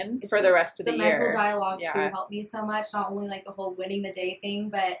wagon for the rest of the year. The mental dialogue too helped me so much. Not only like the whole winning the day thing,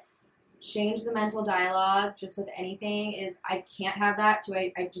 but change the mental dialogue just with anything is I can't have that.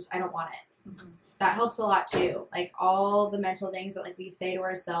 I don't want it. Mm-hmm. That helps a lot too. Like all the mental things that like we say to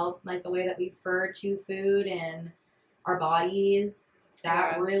ourselves, and like the way that we refer to food and our bodies,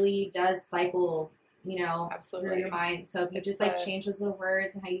 that really does cycle, through your mind. So if you just like change those little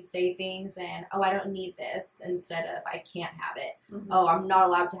words and how you say things and, oh, I don't need this instead of I can't have it. Mm-hmm. Oh, I'm not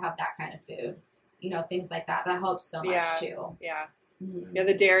allowed to have that kind of food. Things like that. That helps so much too. Yeah. Yeah,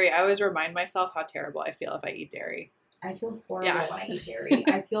 the dairy. I always remind myself how terrible I feel if I eat dairy. I feel horrible when I eat dairy.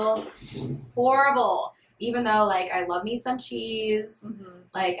 I feel horrible. Even though, like, I love me some cheese.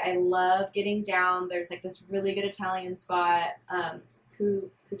 Like, I love getting down. There's, like, this really good Italian spot,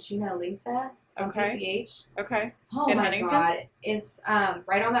 Cucina Lisa. It's on PCH. Okay. Oh, in my Huntington? God. It's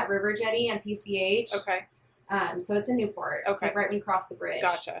right on that river jetty on PCH. Okay. So it's in Newport. Okay. It's, like, right when you cross the bridge.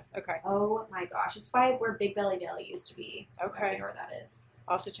 Gotcha. Okay. Oh, my gosh. It's by where Big Belly Deli used to be. Okay. I forget where that is.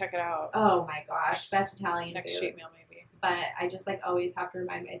 I'll have to check it out. Oh, my gosh. Best Italian next food. cheat meal, maybe. But I just, like, always have to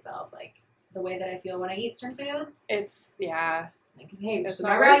remind myself, like, the way that I feel when I eat certain foods. It's, yeah. Like, hey, it's just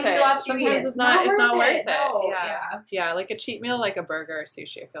not remember how worth you it. feel after you eat Sometimes it. it's not worth it. No. Yeah. Yeah, like a cheat meal, like a burger or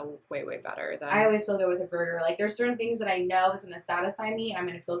sushi, I feel way, way better than... I always feel good with a burger. Like, there's certain things that I know is going to satisfy me, and I'm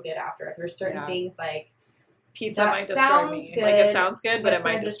going to feel good after it. There's certain things, like... Pizza might destroy me. Good, like, it sounds good, but it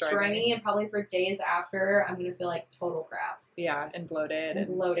might destroy me. And probably for days after, I'm going to feel like total crap. Yeah, and bloated.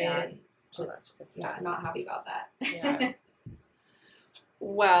 And just, not happy about that. Yeah.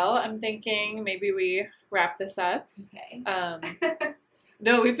 Well, I'm thinking maybe we wrap this up. Okay.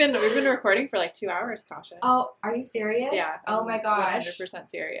 No, we've been recording for like 2 hours, Kasha. Oh, are you serious? Yeah. Oh my gosh. 100%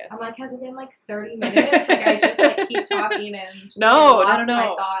 serious. I'm like, has it been like 30 minutes? Like I just like keep talking and just no, lost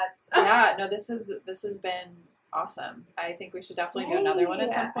my thoughts. Yeah, no, this has been awesome. I think we should definitely do another one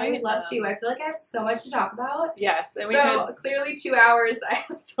at some point. I would love to. I feel like I have so much to talk about. Yes, and clearly 2 hours. I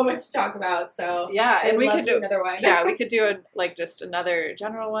have so much to talk about. So yeah, and we could do another one. Yeah, we could do just another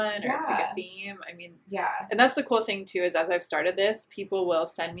general one or pick a theme. I mean, and that's the cool thing too is as I've started this, people will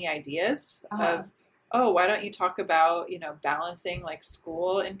send me ideas of, oh, why don't you talk about balancing like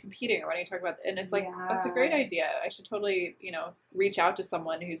school and competing, or why don't you talk about and it's like that's a great idea. I should totally reach out to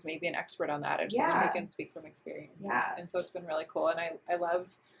someone who's maybe an expert on that or someone who can speak from experience. Yeah, and so it's been really cool, and I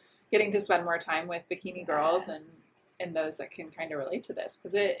love getting to spend more time with bikini girls and those that can kind of relate to this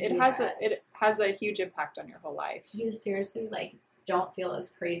because it has a huge impact on your whole life. You seriously like don't feel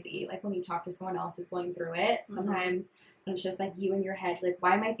as crazy like when you talk to someone else who's going through it. Sometimes when it's just like you in your head, like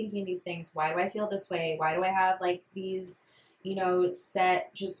why am I thinking these things? Why do I feel this way? Why do I have like these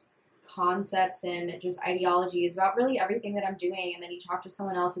set just concepts and just ideologies about really everything that I'm doing? And then you talk to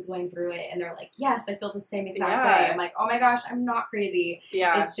someone else who's going through it and they're like, yes, I feel the same exact way. I'm like, oh my gosh, I'm not crazy.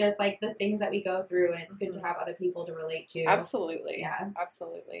 Yeah, it's just like the things that we go through, and it's good to have other people to relate to. Absolutely. Yeah,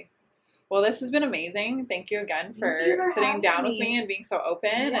 absolutely. Well, this has been amazing. Thank you again for sitting down with me and being so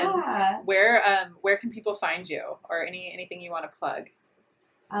open. Yeah. And where can people find you, or anything you want to plug?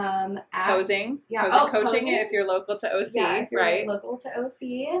 Posing. Yeah. Coaching if you're local to OC, if you're local to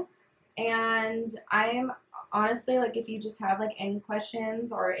OC. And I'm honestly, like, if you just have, like, any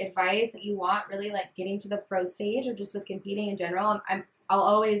questions or advice that you want, really, like, getting to the pro stage or just with competing in general, I'll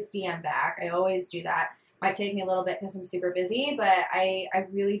always DM back. I always do that. Might take me a little bit because I'm super busy, but I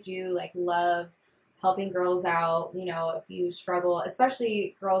really do, like, love helping girls out, if you struggle,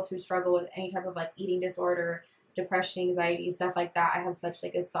 especially girls who struggle with any type of, like, eating disorder, depression, anxiety, stuff like that. I have such,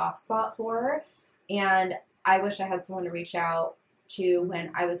 like, a soft spot for, and I wish I had someone to reach out to when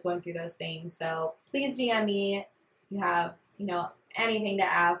I was going through those things. So please DM me if you have, anything to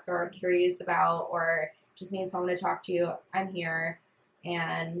ask or curious about or just need someone to talk to. I'm here.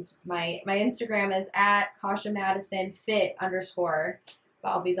 And my Instagram is at Kasha Madison Fit _. But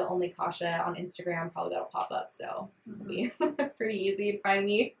I'll be the only Kasha on Instagram. Probably that'll pop up. So it'll be pretty easy to find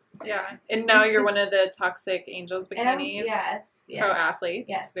me. Yeah. And now you're one of the Toxic Angels bikinis. Yes. Pro athletes.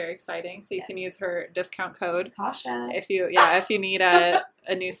 Yes. Very exciting. So you can use her discount code Kasha if you need a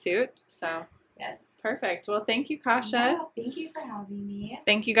new suit. So yes. Perfect. Well, thank you, Kasha. Yeah, thank you for having me.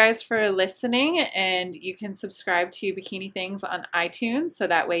 Thank you guys for listening, and you can subscribe to Bikini Things on iTunes so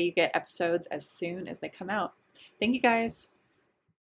that way you get episodes as soon as they come out. Thank you guys.